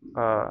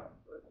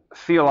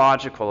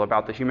theological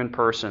about the human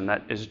person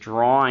that is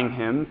drawing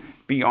him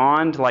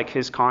beyond like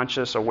his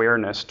conscious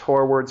awareness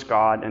towards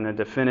God in a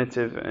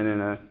definitive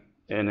and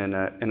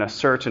in a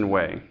certain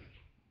way.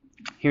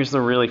 Here's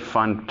the really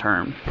fun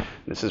term.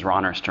 This is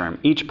Ronner's term.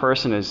 Each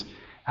person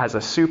has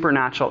a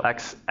supernatural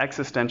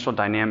existential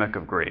dynamic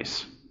of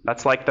grace.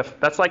 That's like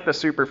the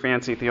super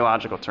fancy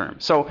theological term.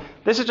 So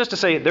this is just to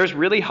say there's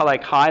really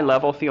like high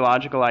level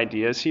theological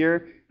ideas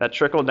here that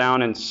trickle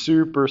down in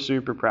super,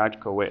 super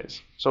practical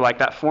ways. So like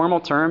that formal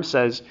term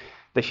says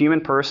the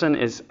human person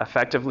is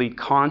effectively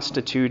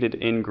constituted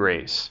in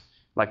grace.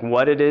 Like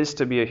what it is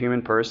to be a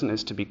human person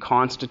is to be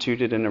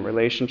constituted in a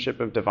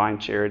relationship of divine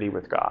charity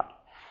with God.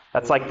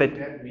 That's like the...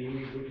 That mean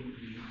we wouldn't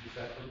be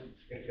accepted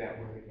if that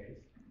were the case?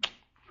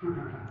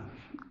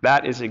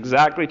 That is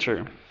exactly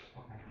true.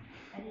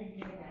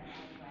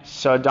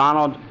 So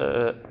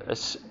Donovan,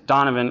 that's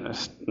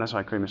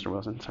why I called Mr.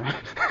 Wilson, sorry.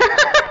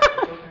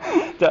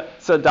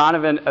 So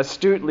Donovan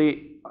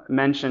astutely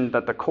mentioned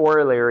that the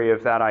corollary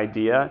of that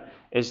idea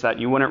is that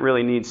you wouldn't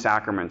really need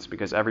sacraments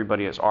because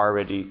everybody is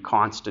already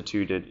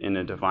constituted in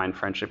a divine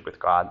friendship with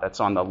God that's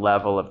on the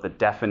level of the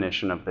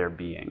definition of their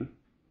being,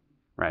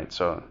 right?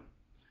 So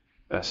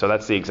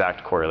that's the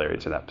exact corollary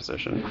to that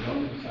position. You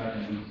don't need the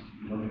sacraments,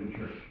 you don't need the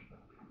church.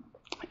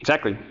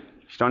 Exactly.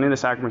 If you don't need the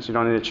sacraments, you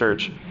don't need the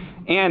church.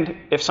 And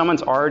if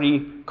someone's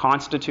already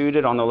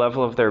constituted on the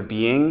level of their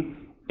being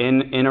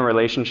in a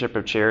relationship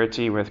of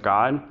charity with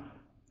God,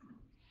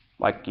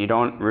 like you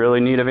don't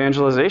really need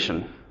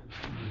evangelization,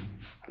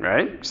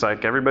 right? It's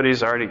like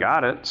everybody's already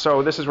got it.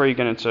 So this is where you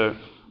get into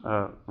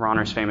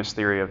Ronner's famous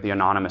theory of the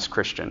anonymous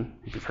Christian,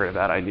 if you've heard of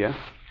that idea.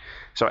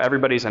 So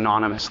everybody's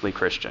anonymously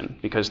Christian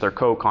because they're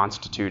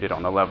co-constituted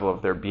on the level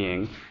of their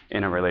being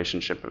in a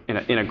relationship,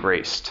 in a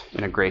graced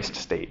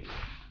state.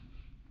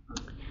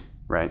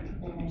 Right?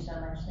 Then there's so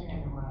much sin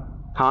in the world.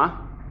 Huh?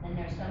 Then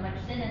there's so much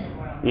sin in the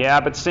world. Yeah,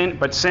 but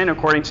sin,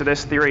 according to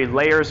this theory,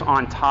 layers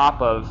on top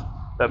of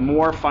the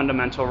more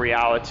fundamental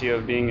reality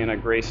of being in a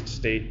graced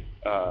state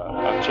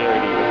of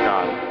charity with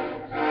God.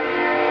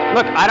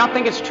 Look, I don't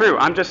think it's true.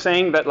 I'm just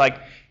saying that like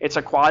it's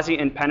a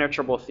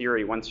quasi-impenetrable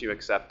theory once you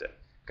accept it,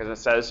 because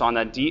it says on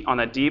the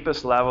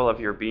deepest level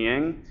of your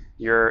being,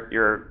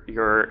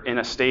 you're in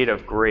a state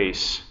of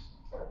grace,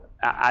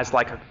 as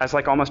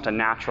like almost a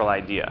natural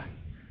idea.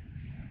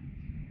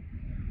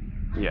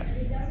 Yeah. And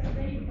it doesn't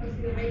take into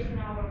consideration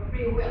our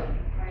free will,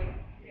 right?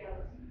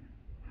 Because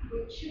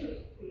we choose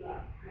to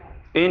love.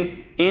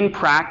 In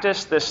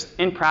practice, this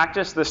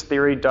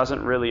theory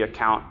doesn't really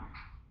account,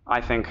 I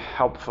think,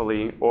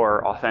 helpfully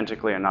or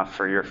authentically enough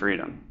for your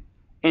freedom.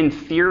 In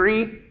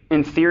theory,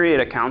 it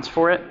accounts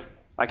for it.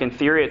 Like in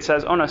theory, it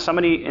says, oh no,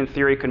 somebody in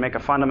theory could make a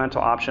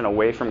fundamental option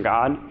away from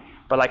God,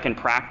 but like in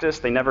practice,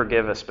 they never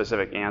give a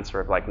specific answer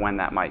of like when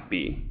that might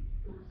be.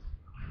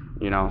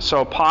 You know,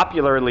 so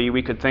popularly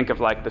we could think of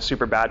like the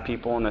super bad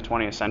people in the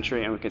 20th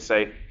century, and we could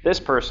say this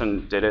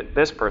person did it,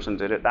 this person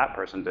did it, that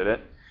person did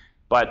it,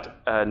 but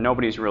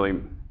nobody's really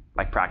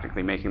like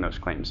practically making those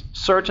claims.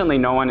 Certainly,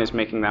 no one is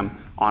making them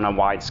on a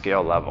wide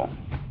scale level.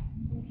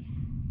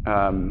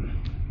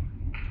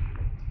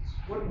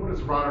 What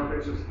does Ronner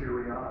base his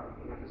theory on?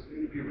 His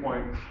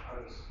viewpoint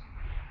as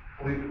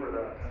belief for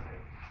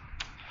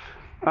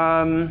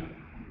that?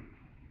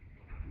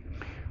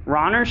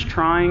 Ronner's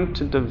trying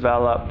to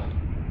develop.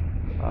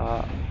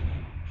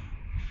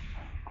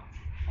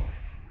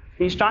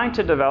 He's trying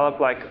to develop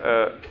like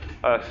a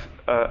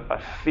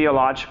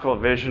theological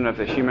vision of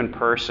the human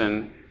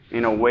person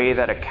in a way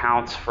that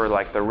accounts for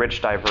like the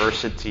rich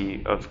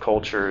diversity of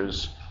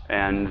cultures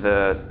and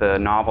the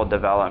novel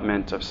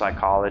development of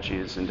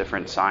psychologies and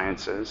different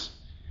sciences,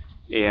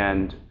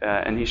 and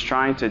he's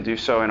trying to do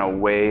so in a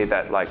way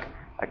that like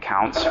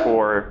accounts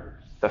for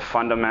the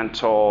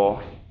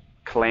fundamental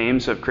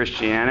claims of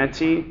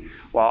Christianity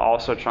while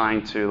also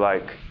trying to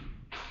like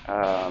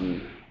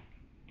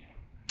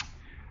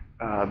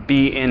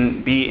be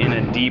in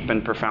a deep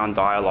and profound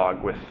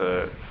dialogue with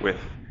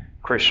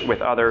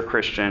other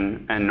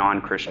Christian and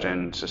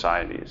non-Christian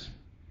societies.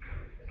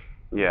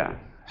 Yeah.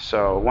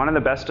 So one of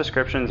the best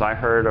descriptions I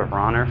heard of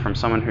Ronner from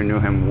someone who knew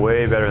him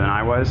way better than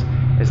I was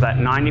is that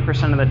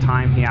 90% of the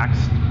time he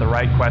asked the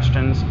right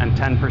questions and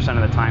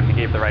 10% of the time he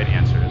gave the right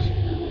answers.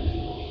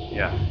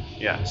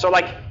 Yeah. So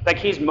like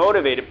he's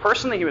motivated.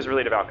 Personally, he was a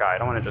really devout guy. I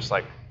don't want to just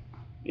like,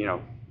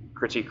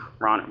 critique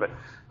Ronner, but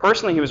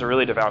personally he was a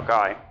really devout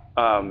guy,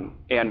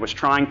 and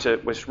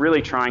was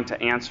really trying to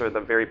answer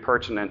the very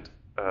pertinent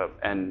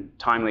and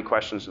timely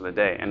questions of the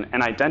day,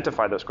 and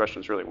identify those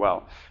questions really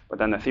well. But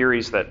then the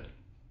theories that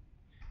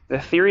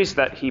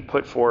he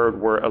put forward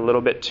were a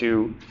little bit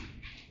too.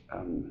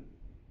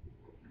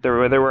 They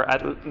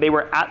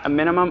were at a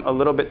minimum a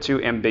little bit too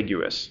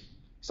ambiguous.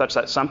 such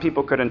that some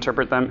people could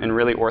interpret them in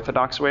really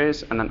orthodox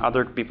ways, and then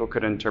other people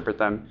could interpret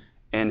them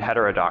in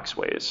heterodox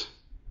ways.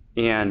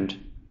 And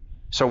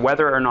so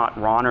whether or not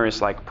Rahner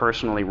is like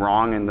personally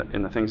wrong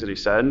in the things that he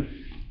said,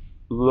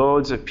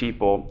 loads of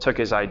people took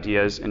his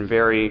ideas in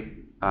very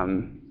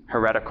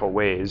heretical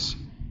ways,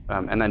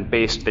 and then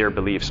based their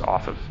beliefs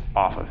off of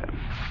him.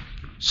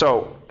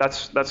 So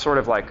that's sort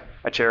of like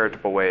a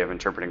charitable way of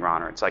interpreting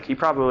Rahner. It's like he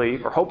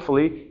probably, or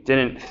hopefully,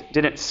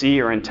 didn't see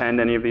or intend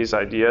any of these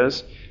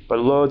ideas, but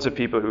loads of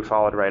people who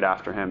followed right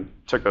after him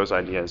took those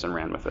ideas and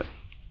ran with it.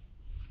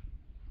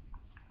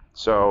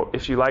 So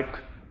if you like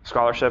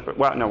scholarship,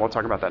 well, no, we'll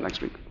talk about that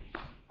next week.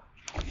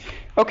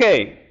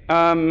 Okay.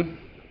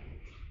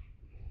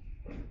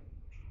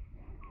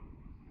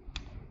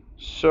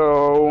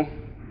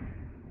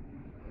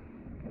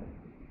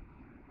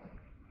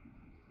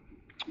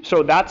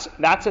 So that's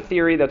a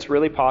theory that's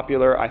really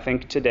popular, I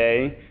think,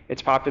 today.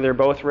 It's popular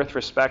both with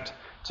respect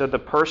to the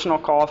personal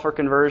call for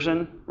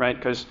conversion, right?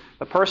 Because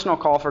the personal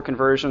call for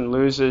conversion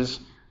loses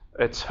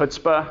its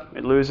chutzpah,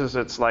 it loses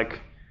its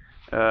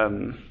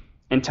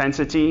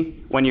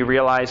intensity when you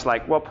realize,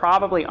 like, well,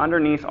 probably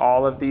underneath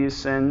all of these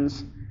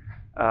sins,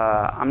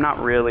 I'm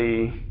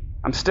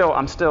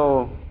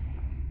still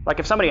like,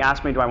 if somebody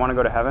asked me, do I want to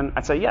go to heaven?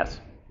 I'd say yes.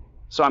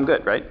 So I'm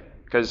good, right?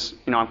 Because,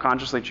 I'm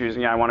consciously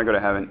choosing, I want to go to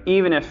heaven,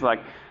 even if,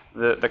 like,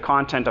 the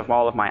content of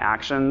all of my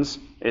actions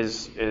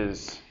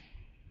is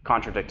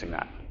contradicting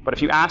that. But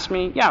if you ask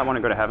me, I want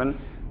to go to heaven,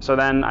 so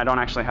then I don't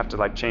actually have to,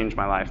 like, change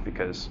my life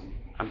because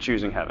I'm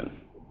choosing heaven,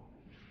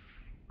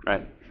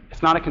 right?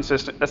 That's not a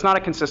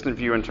consistent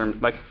view in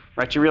terms, like,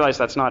 right? You realize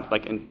that's not,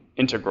 like,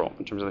 integral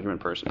in terms of the human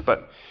person.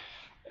 But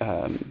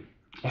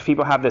if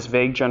people have this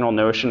vague general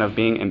notion of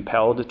being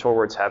impelled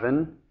towards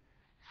heaven,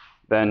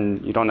 then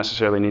you don't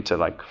necessarily need to,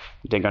 like,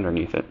 dig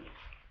underneath it.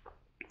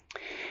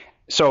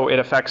 So it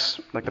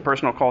affects, like, the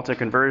personal call to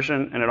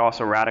conversion, and it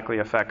also radically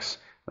affects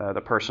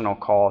the personal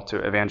call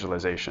to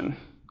evangelization.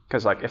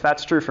 Because, like, if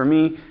that's true for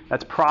me,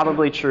 that's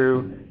probably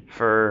true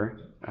for,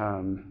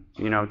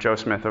 Joe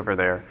Smith over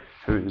there,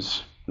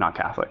 who's not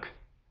Catholic,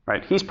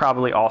 right? He's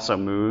probably also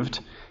moved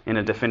in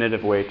a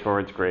definitive way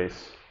towards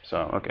grace.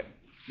 So, okay.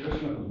 Joe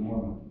Smith was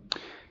Mormon.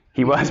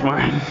 He was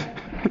Mormon.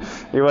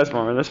 He was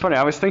Mormon. That's funny.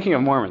 I was thinking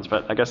of Mormons,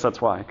 but I guess that's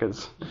why,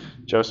 because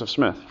Joseph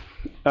Smith.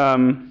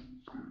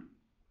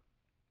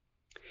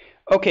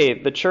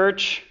 Okay, the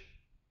church,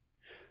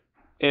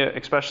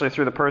 especially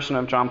through the person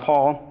of John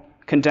Paul,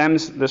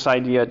 condemns this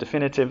idea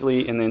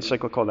definitively in the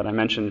encyclical that I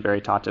mentioned,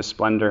 Veritatis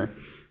Splendor,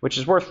 which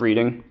is worth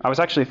reading. I was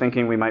actually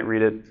thinking we might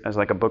read it as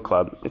like a book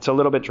club. It's a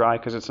little bit dry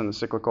because it's an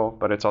encyclical,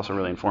 but it's also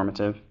really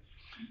informative.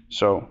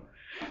 So,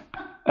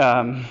 so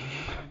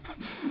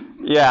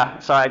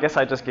I guess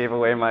I just gave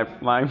away my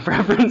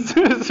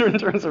preferences in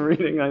terms of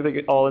reading. I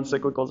think all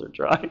encyclicals are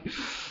dry.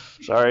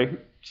 Sorry.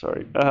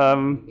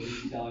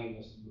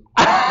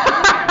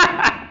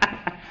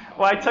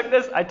 Well, I took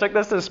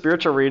this as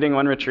spiritual reading.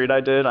 One retreat I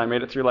did, I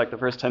made it through like the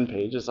first 10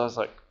 pages. I was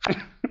like,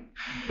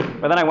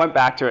 but then I went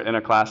back to it in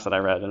a class that I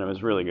read, and it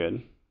was really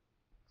good.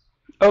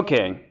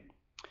 Okay.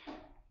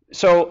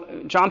 So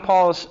John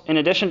Paul's, in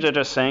addition to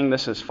just saying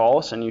this is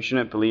false and you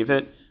shouldn't believe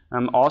it,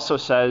 also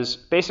says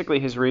basically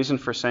his reason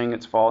for saying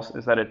it's false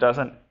is that it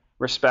doesn't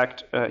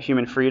respect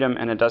human freedom,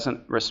 and it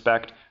doesn't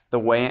respect the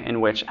way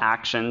in which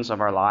actions of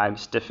our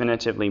lives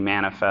definitively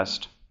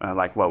manifest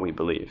like what we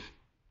believe,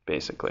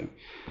 basically.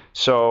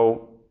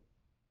 So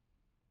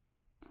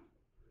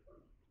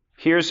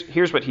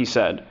here's what he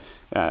said.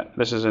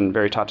 This is in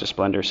Veritatis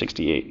Splendor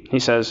 68. He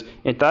says,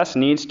 "It thus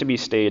needs to be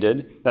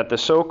stated that the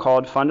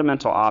so-called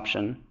fundamental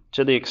option,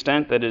 to the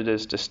extent that it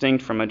is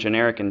distinct from a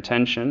generic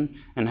intention,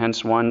 and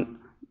hence one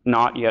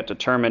not yet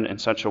determined in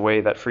such a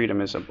way that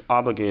freedom is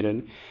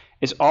obligated,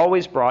 is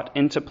always brought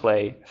into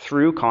play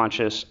through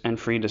conscious and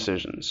free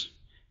decisions.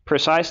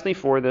 Precisely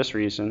for this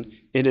reason,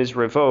 it is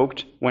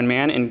revoked when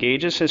man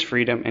engages his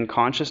freedom in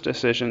conscious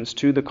decisions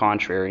to the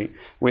contrary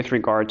with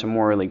regard to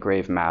morally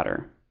grave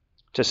matter.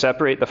 To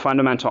separate the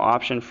fundamental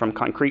option from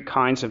concrete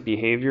kinds of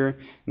behavior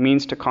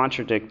means to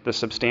contradict the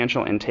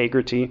substantial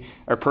integrity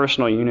or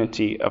personal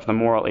unity of the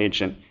moral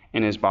agent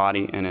in his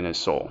body and in his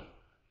soul."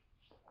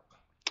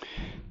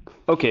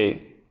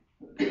 Okay,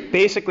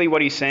 basically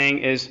what he's saying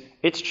is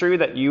it's true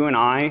that you and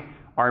I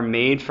are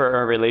made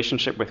for a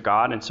relationship with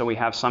God, and so we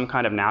have some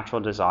kind of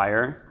natural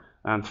desire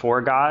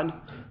for God,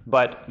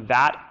 but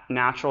that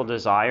natural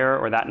desire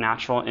or that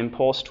natural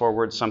impulse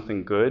towards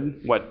something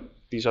good, what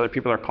these other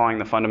people are calling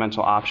the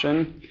fundamental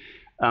option,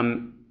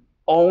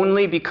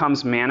 only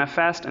becomes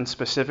manifest and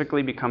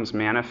specifically becomes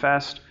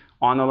manifest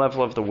on the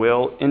level of the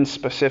will in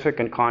specific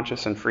and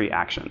conscious and free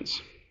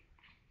actions.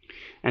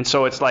 And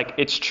so it's like,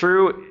 it's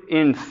true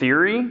in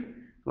theory,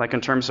 like in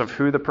terms of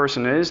who the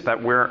person is,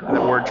 that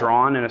we're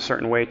drawn in a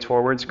certain way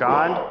towards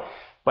God,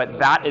 but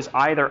that is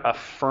either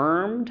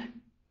affirmed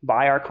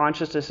by our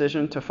conscious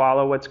decision to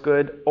follow what's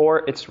good,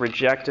 or it's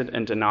rejected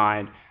and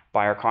denied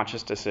by our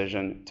conscious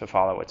decision to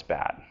follow what's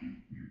bad.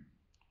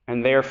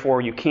 And therefore,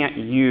 you can't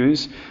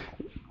use,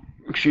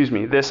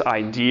 this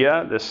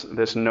idea,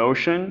 this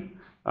notion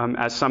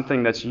as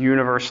something that's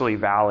universally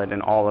valid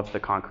in all of the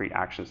concrete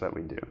actions that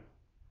we do.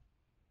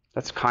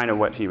 That's kind of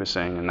what he was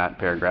saying in that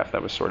paragraph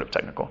that was sort of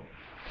technical.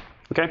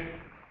 Okay?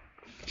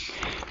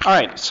 All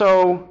right,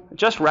 so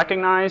just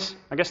recognize,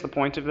 I guess the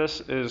point of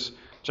this is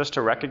just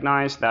to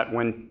recognize that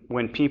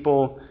when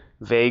people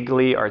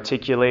vaguely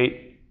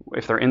articulate,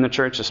 if they're in the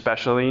church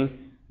especially,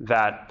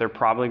 that they're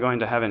probably going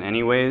to heaven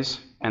anyways,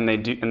 and they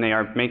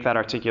make that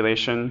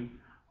articulation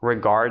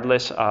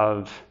regardless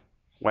of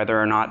whether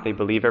or not they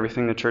believe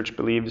everything the church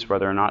believes,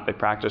 whether or not they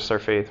practice their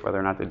faith, whether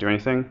or not they do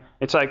anything.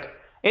 It's like,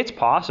 it's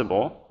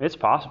possible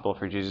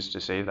for Jesus to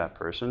save that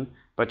person,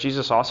 but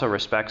Jesus also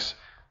respects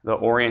the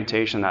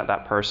orientation that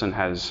that person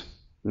has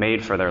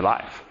made for their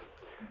life.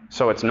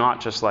 So it's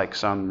not just like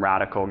some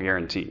radical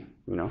guarantee,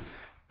 you know.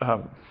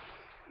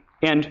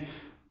 And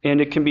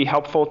it can be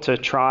helpful to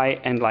try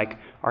and like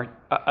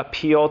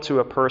appeal to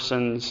a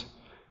person's,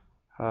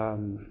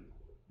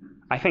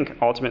 I think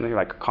ultimately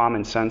like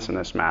common sense in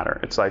this matter.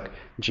 It's like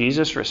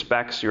Jesus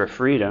respects your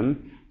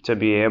freedom to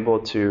be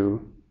able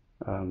to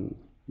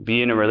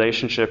be in a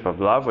relationship of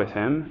love with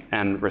him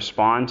and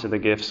respond to the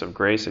gifts of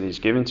grace that he's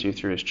given to you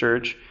through his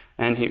church.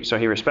 And so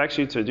he respects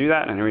you to do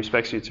that, and he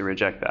respects you to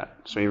reject that.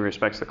 So he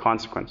respects the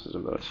consequences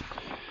of those.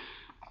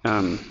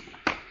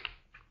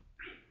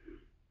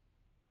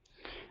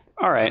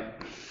 All right.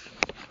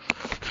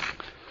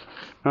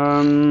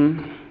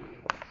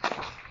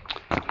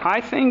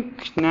 I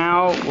think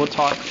now we'll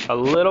talk a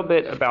little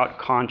bit about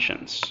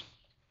conscience.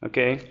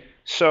 Okay?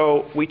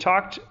 So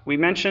we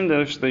mentioned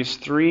there's these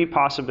three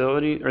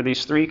possibilities, or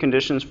these three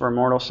conditions for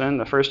mortal sin.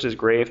 The first is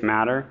grave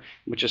matter,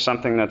 which is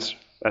something that's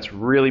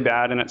really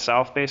bad in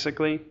itself,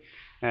 basically.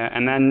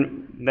 And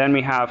then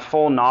we have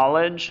full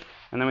knowledge,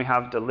 and then we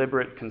have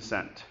deliberate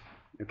consent.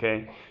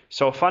 Okay?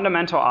 So a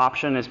fundamental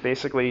option is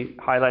basically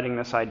highlighting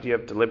this idea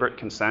of deliberate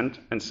consent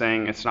and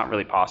saying it's not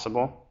really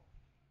possible.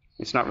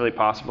 It's not really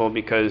possible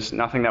because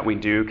nothing that we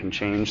do can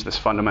change this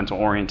fundamental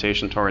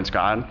orientation towards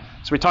God.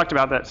 So we talked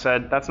about that,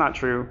 said that's not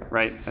true,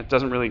 right? It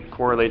doesn't really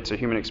correlate to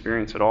human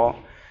experience at all.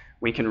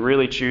 We can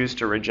really choose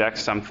to reject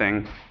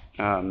something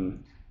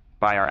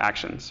by our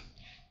actions.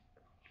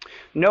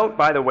 Note,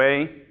 by the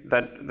way,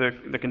 that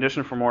the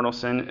condition for mortal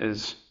sin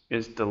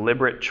is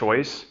deliberate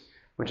choice,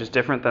 which is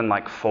different than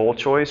like full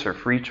choice or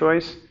free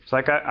choice. It's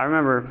like I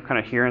remember kind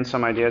of hearing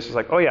some ideas. It's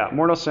like, oh yeah,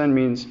 mortal sin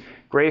means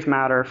grave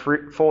matter,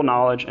 full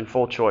knowledge, and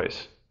full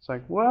choice. It's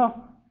like,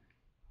 well,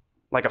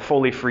 like a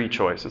fully free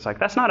choice. It's like,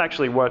 that's not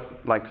actually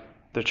what like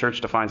the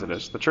church defines it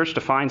as. The church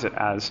defines it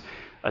as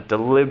a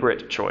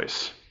deliberate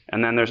choice.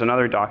 And then there's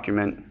another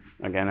document,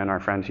 again, in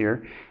our friend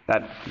here,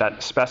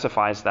 that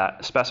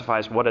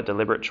specifies what a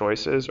deliberate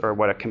choice is, or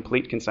what a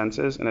complete consent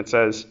is. And it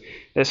says,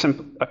 this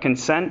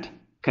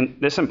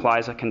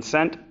implies a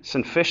consent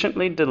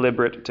sufficiently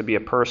deliberate to be a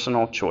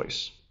personal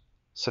choice.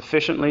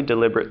 Sufficiently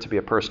deliberate to be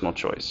a personal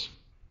choice.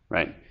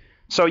 Right?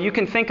 So you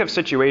can think of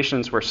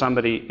situations where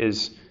somebody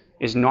is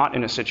not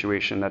in a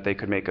situation that they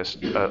could make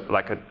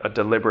a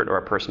deliberate or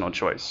a personal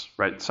choice.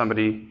 Right?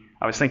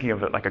 I was thinking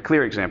of it like a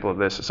clear example of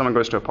this. If someone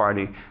goes to a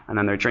party and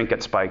then their drink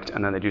gets spiked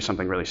and then they do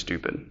something really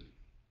stupid.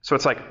 So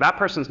it's like that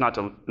person's not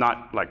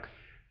like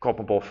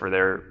culpable for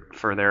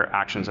their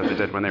actions that they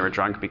did when they were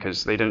drunk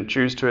because they didn't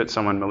choose to it.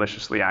 Someone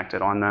maliciously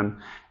acted on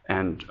them.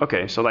 And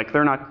okay, so like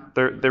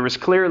there was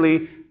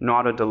clearly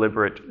not a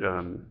deliberate.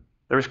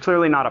 There was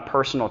clearly not a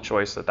personal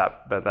choice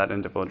that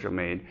individual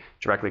made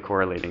directly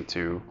correlating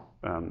to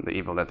the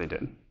evil that they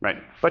did,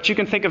 right? But you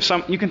can think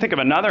of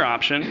another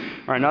option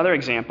or another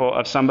example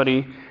of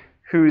somebody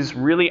who's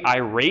really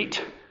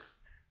irate,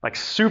 like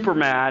super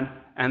mad,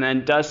 and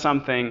then does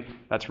something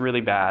that's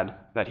really bad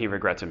that he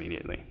regrets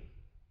immediately.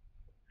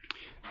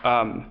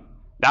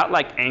 That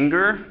like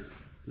anger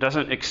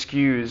doesn't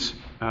excuse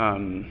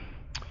the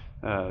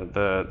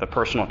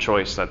personal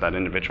choice that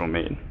individual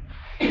made,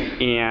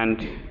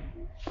 and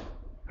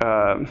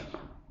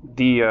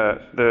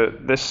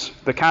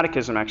the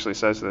Catechism actually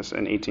says this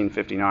in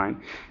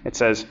 1859. It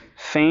says,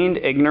 "Feigned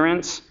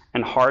ignorance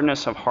and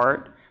hardness of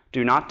heart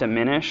do not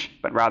diminish,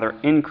 but rather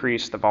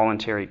increase the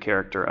voluntary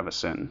character of a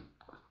sin,"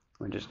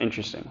 which is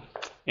interesting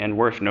and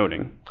worth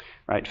noting.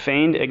 Right?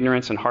 Feigned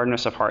ignorance and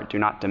hardness of heart do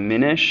not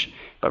diminish,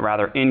 but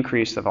rather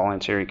increase the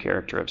voluntary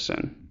character of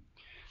sin.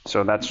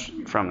 So that's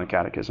from the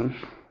Catechism.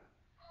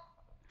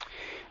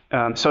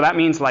 So that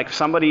means like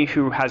somebody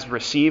who has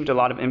received a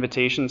lot of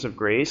invitations of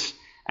grace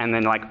and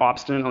then like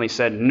obstinately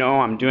said,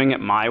 no, I'm doing it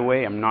my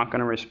way. I'm not going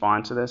to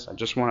respond to this. I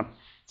just want to,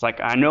 it's like,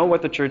 I know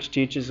what the church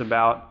teaches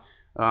about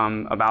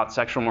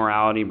sexual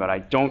morality, but I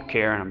don't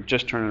care and I'm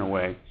just turning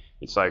away.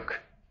 It's like,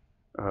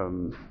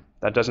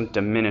 that doesn't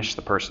diminish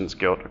the person's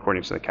guilt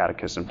according to the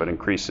Catechism, but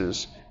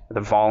increases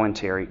the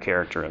voluntary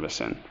character of a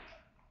sin.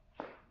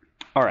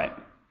 All right.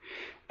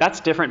 That's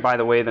different, by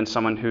the way, than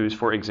someone who's,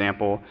 for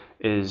example,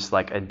 is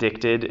like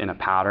addicted in a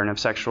pattern of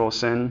sexual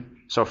sin.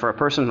 So for a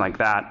person like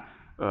that,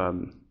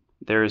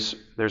 there's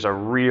a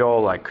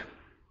real like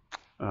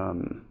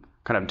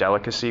kind of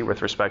delicacy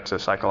with respect to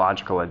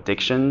psychological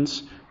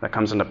addictions that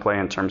comes into play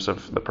in terms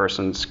of the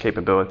person's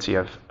capability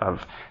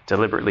of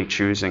deliberately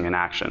choosing an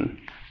action.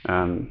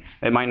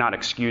 It might not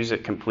excuse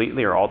it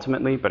completely or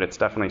ultimately, but it's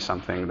definitely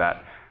something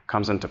that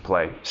comes into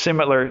play.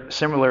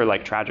 Similar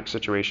like tragic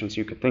situations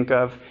you could think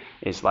of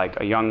is like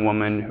a young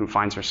woman who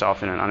finds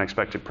herself in an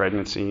unexpected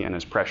pregnancy and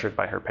is pressured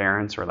by her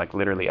parents or like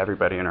literally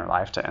everybody in her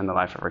life to end the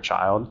life of her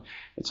child.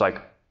 It's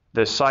like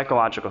the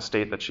psychological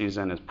state that she's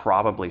in is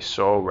probably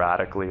so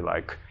radically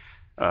like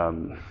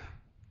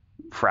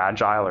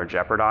fragile or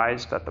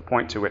jeopardized at the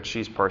point to which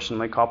she's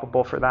personally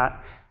culpable for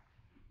that.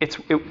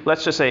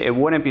 Let's just say it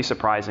wouldn't be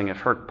surprising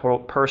if her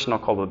personal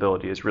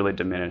culpability is really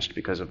diminished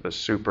because of the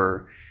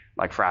super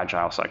like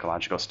fragile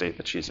psychological state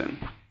that she's in.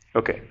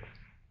 Okay.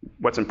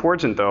 What's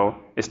important though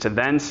is to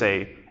then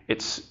say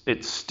it's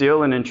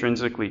still an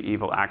intrinsically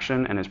evil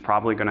action and is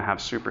probably going to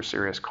have super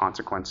serious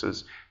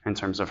consequences in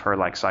terms of her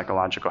like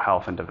psychological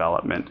health and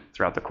development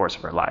throughout the course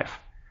of her life.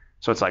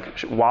 So it's like,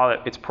 while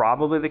it's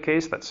probably the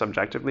case that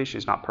subjectively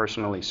she's not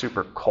personally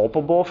super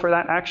culpable for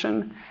that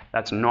action,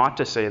 that's not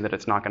to say that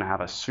it's not going to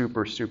have a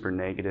super, super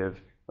negative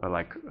or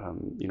like,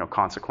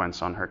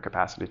 consequence on her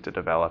capacity to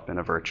develop in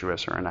a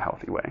virtuous or in a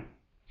healthy way.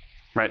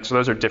 Right? So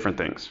those are different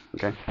things,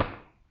 okay?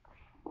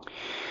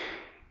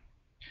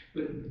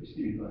 But,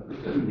 Steve,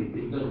 it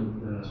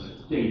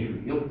doesn't change your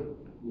guilt,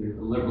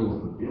 the level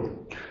of the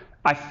guilt.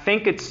 I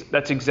think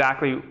that's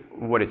exactly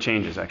what it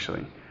changes,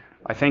 actually.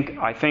 I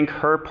think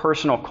her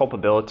personal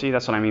culpability,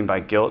 that's what I mean by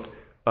guilt,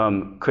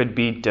 could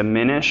be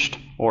diminished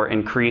or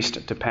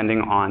increased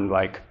depending on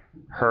like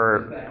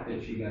her. The fact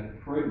that she got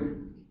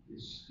pregnant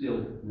is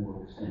still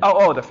moral sin.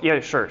 Yeah,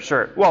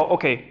 sure. Well,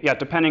 okay, yeah,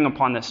 depending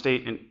upon the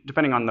state and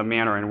depending on the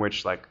manner in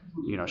which like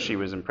she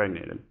was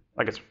impregnated.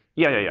 Like it's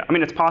yeah. I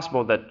mean, it's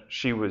possible that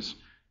she was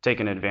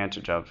taken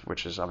advantage of,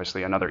 which is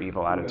obviously another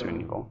evil attitude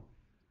and evil.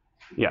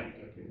 Yeah.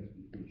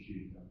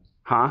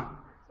 Huh?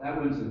 That's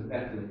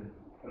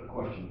a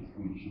question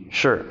between she.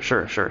 Sure.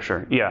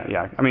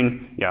 Yeah. I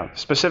mean, yeah,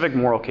 specific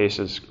moral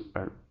cases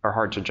are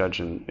hard to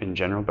judge in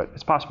general, but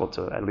it's possible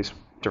to at least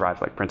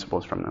derive like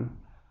principles from them.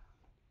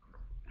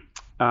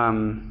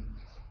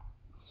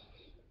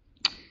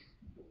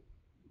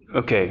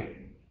 Okay.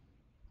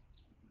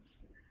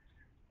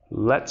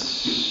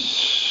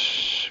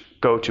 Let's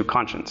go to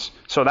conscience.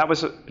 So that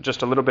was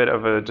just a little bit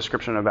of a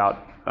description about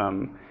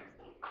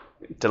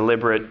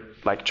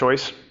deliberate like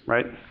choice,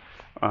 right?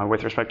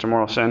 With respect to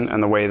moral sin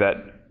and the way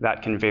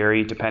that can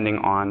vary depending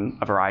on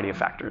a variety of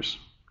factors.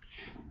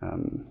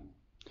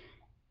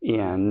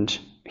 And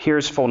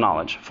here's full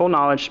knowledge. Full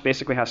knowledge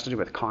basically has to do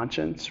with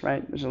conscience,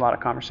 right? There's a lot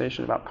of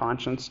conversation about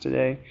conscience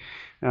today.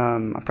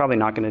 I'm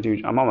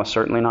almost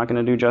certainly not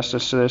going to do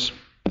justice to this,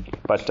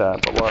 but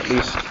at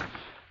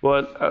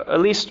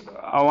least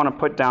I want to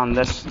put down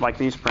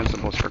these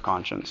principles for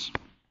conscience.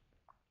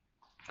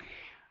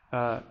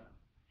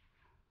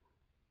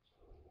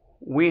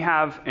 We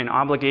have an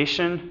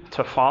obligation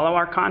to follow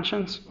our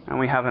conscience, and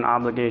we have an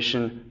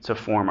obligation to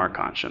form our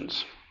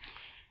conscience.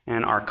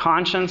 And our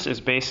conscience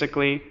is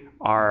basically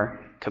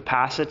our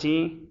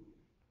capacity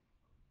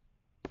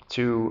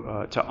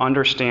to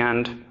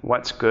understand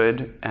what's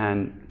good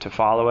and to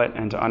follow it,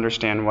 and to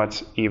understand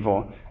what's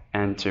evil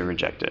and to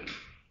reject it.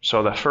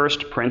 So the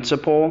first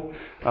principle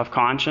of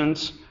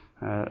conscience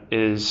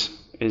is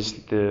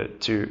the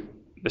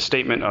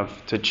statement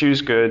of to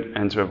choose good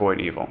and to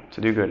avoid evil,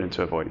 to do good and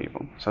to avoid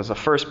evil. So that's the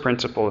first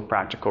principle of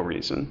practical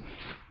reason.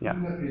 Yeah.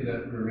 Wouldn't that be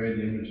that we're made in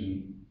the image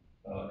and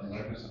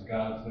likeness of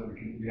God, so that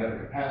we have the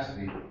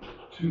capacity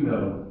to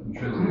know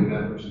intrinsically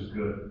that which is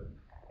good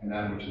and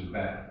that which is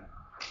bad?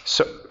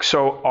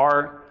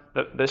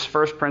 This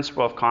first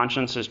principle of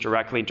conscience is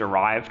directly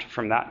derived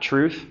from that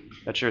truth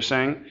that you're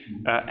saying,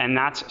 and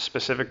that's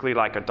specifically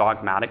like a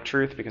dogmatic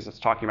truth because it's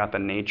talking about the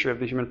nature of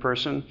the human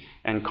person,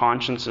 and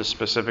conscience is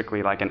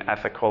specifically like an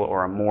ethical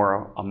or a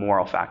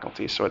moral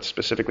faculty. So it's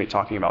specifically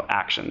talking about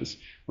actions,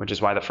 which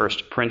is why the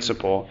first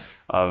principle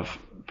of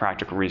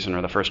practical reason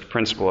or the first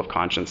principle of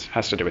conscience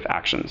has to do with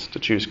actions, to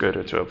choose good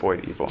or to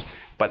avoid evil.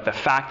 But the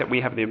fact that we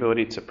have the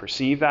ability to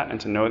perceive that and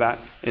to know that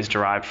is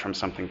derived from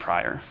something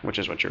prior, which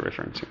is what you're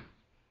referring to.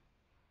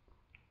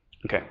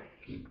 Okay.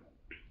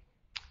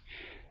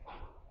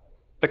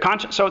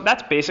 So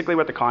that's basically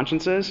what the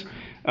conscience is.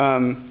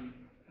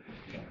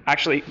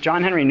 Actually,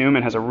 John Henry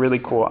Newman has a really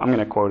cool, I'm going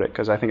to quote it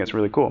because I think it's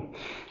really cool.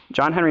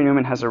 John Henry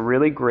Newman has a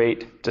really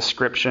great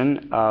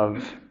description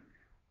of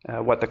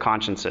what the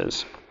conscience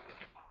is.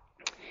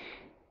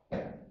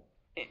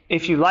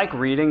 If you like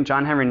reading,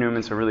 John Henry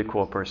Newman's a really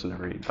cool person to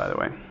read, by the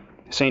way.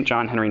 St.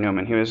 John Henry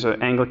Newman. He was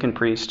an Anglican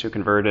priest who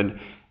converted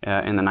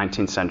in the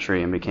 19th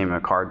century and became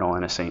a cardinal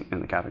and a saint in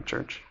the Catholic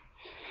Church.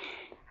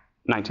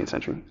 19th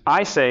century.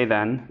 I say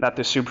then that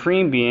the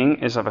Supreme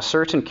Being is of a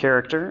certain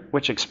character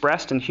which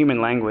expressed in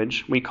human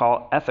language we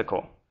call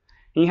ethical.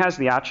 He has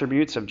the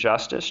attributes of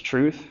justice,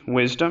 truth,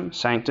 wisdom,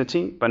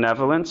 sanctity,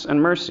 benevolence,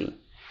 and mercy.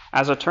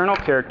 As eternal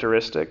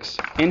characteristics,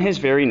 in his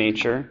very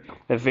nature,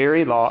 the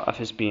very law of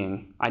his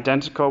being,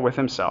 identical with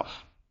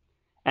himself.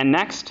 And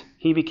next,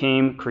 he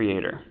became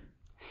creator.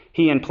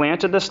 He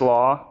implanted this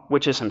law,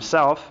 which is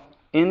himself,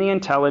 in the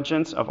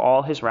intelligence of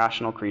all his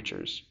rational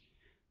creatures.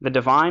 The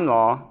divine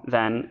law,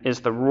 then, is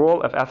the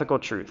rule of ethical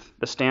truth,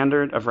 the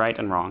standard of right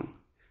and wrong,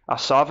 a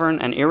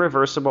sovereign and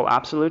irreversible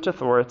absolute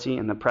authority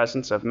in the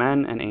presence of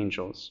men and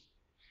angels.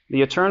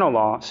 The eternal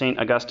law, St.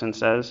 Augustine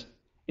says,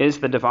 is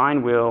the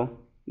divine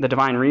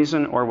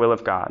reason or will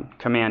of God,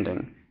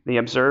 commanding the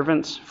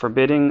observance,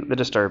 forbidding the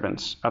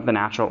disturbance of the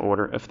natural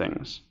order of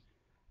things.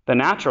 The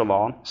natural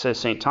law, says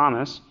St.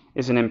 Thomas,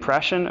 is an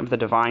impression of the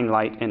divine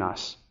light in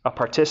us, a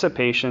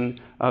participation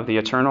of the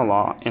eternal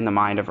law in the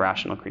mind of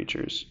rational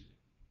creatures.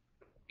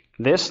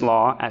 This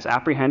law, as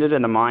apprehended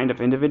in the mind of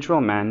individual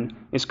men,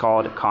 is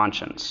called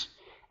conscience,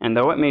 and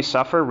though it may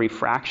suffer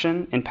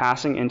refraction in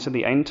passing into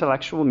the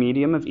intellectual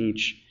medium of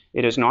each,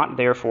 it is not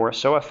therefore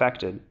so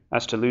affected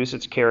as to lose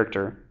its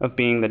character of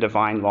being the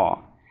divine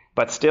law,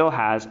 but still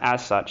has,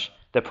 as such,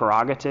 the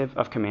prerogative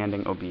of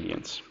commanding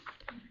obedience.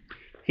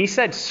 He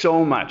said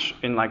so much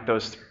in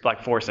those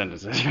 4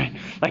 sentences, right?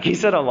 He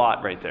said a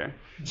lot right there.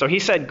 So he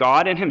said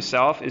God in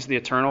himself is the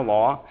eternal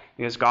law,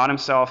 because God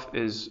himself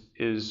is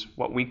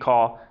what we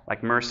call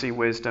mercy,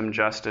 wisdom,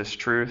 justice,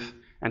 truth.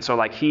 And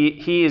so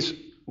he is,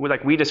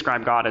 we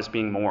describe God as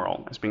being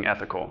moral, as being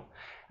ethical.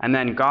 And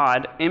then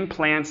God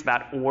implants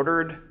that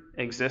ordered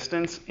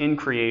existence in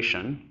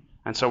creation.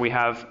 And so we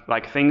have,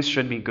 things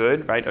should be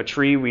good, right? A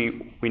tree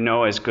we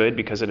know is good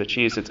because it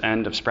achieves its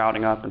end of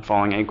sprouting up and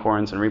falling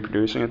acorns and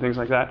reproducing and things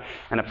like that.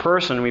 And a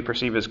person we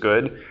perceive as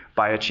good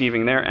by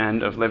achieving their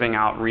end of living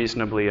out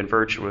reasonably and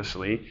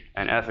virtuously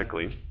and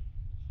ethically.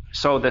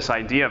 So this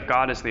idea of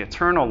God as the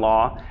eternal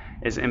law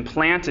is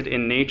implanted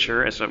in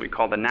nature as what we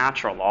call the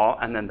natural law,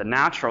 and then the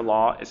natural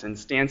law is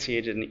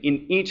instantiated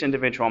in each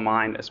individual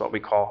mind as what we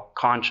call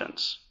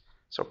conscience.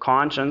 So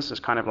conscience is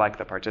kind of like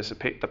the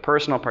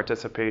personal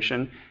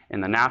participation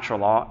in the natural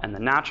law, and the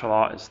natural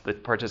law is the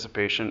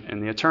participation in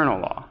the eternal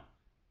law.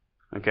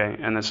 Okay,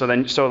 and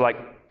so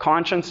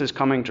conscience is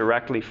coming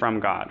directly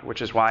from God,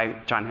 which is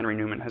why John Henry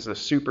Newman has this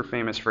super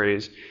famous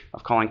phrase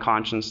of calling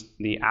conscience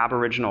the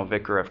aboriginal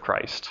vicar of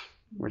Christ,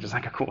 which is a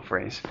cool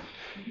phrase.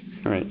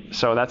 All right,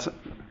 so that's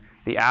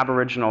the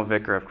aboriginal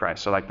vicar of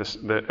Christ. So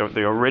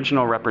the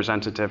original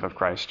representative of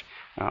Christ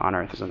on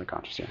earth is in the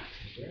conscience. Yeah.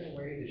 Is there a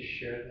way to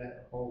share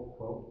that whole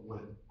quote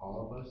with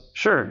all of us?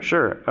 Sure.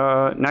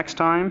 Next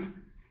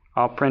time,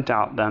 I'll print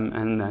out them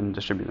and then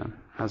distribute them.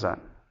 How's that?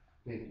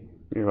 Thank you.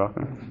 You're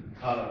welcome.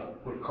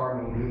 What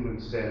Cardinal Newman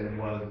said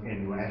was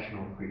in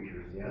rational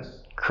creatures, yes?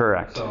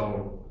 Correct.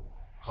 So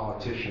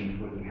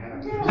politicians wouldn't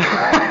have to.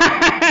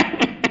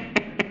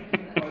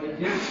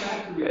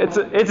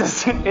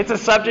 It's a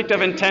subject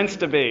of intense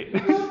debate.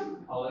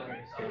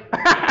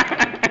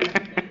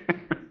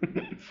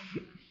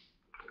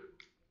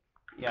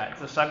 Yeah,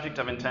 it's a subject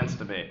of intense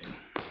debate.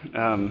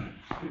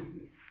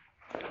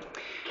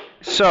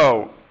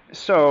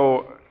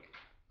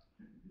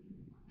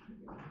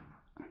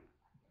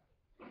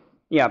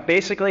 Yeah,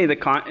 basically,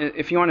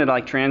 if you wanted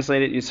to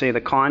translate it, you'd say the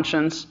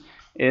conscience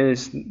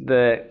is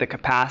the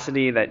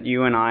capacity that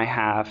you and I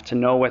have to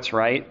know what's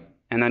right,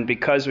 and then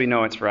because we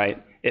know it's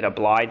right, it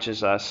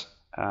obliges us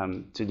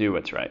to do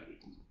what's right.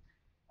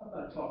 How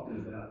about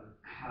talking about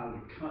how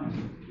the concept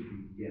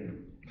can be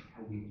given?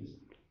 How we just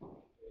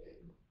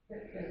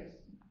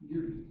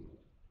you're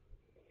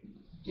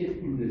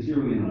getting the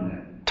zero in on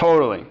that.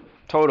 Totally.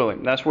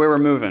 That's where we're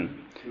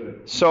moving.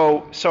 Good.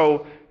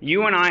 So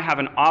you and I have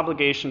an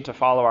obligation to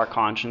follow our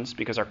conscience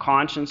because our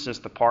conscience is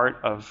the part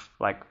of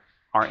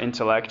our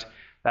intellect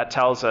that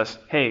tells us,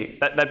 hey,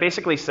 that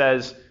basically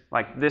says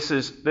this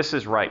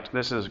is right,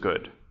 this is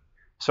good.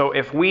 So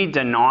if we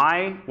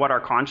deny what our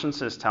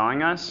conscience is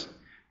telling us,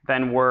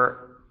 then we're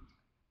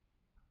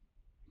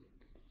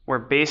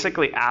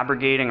basically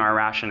abrogating our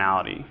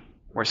rationality.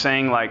 We're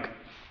saying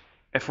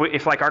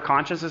if our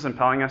conscience is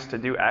impelling us to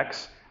do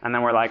X, and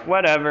then we're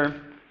whatever,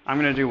 I'm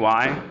going to do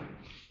Y,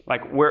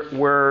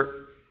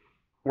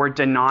 we're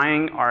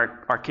denying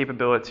our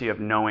capability of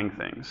knowing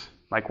things.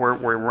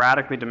 We're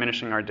radically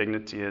diminishing our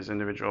dignity as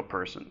individual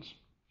persons.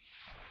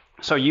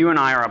 So you and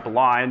I are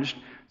obliged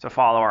to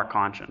follow our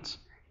conscience.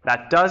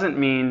 That doesn't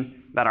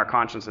mean that our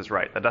conscience is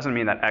right. That doesn't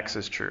mean that X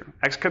is true.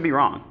 X could be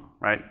wrong,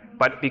 right?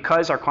 But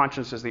because our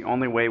conscience is the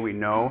only way we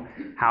know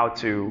how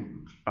to,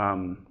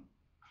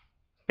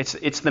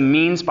 it's the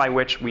means by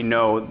which we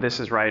know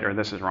this is right or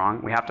this is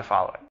wrong, we have to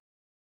follow it.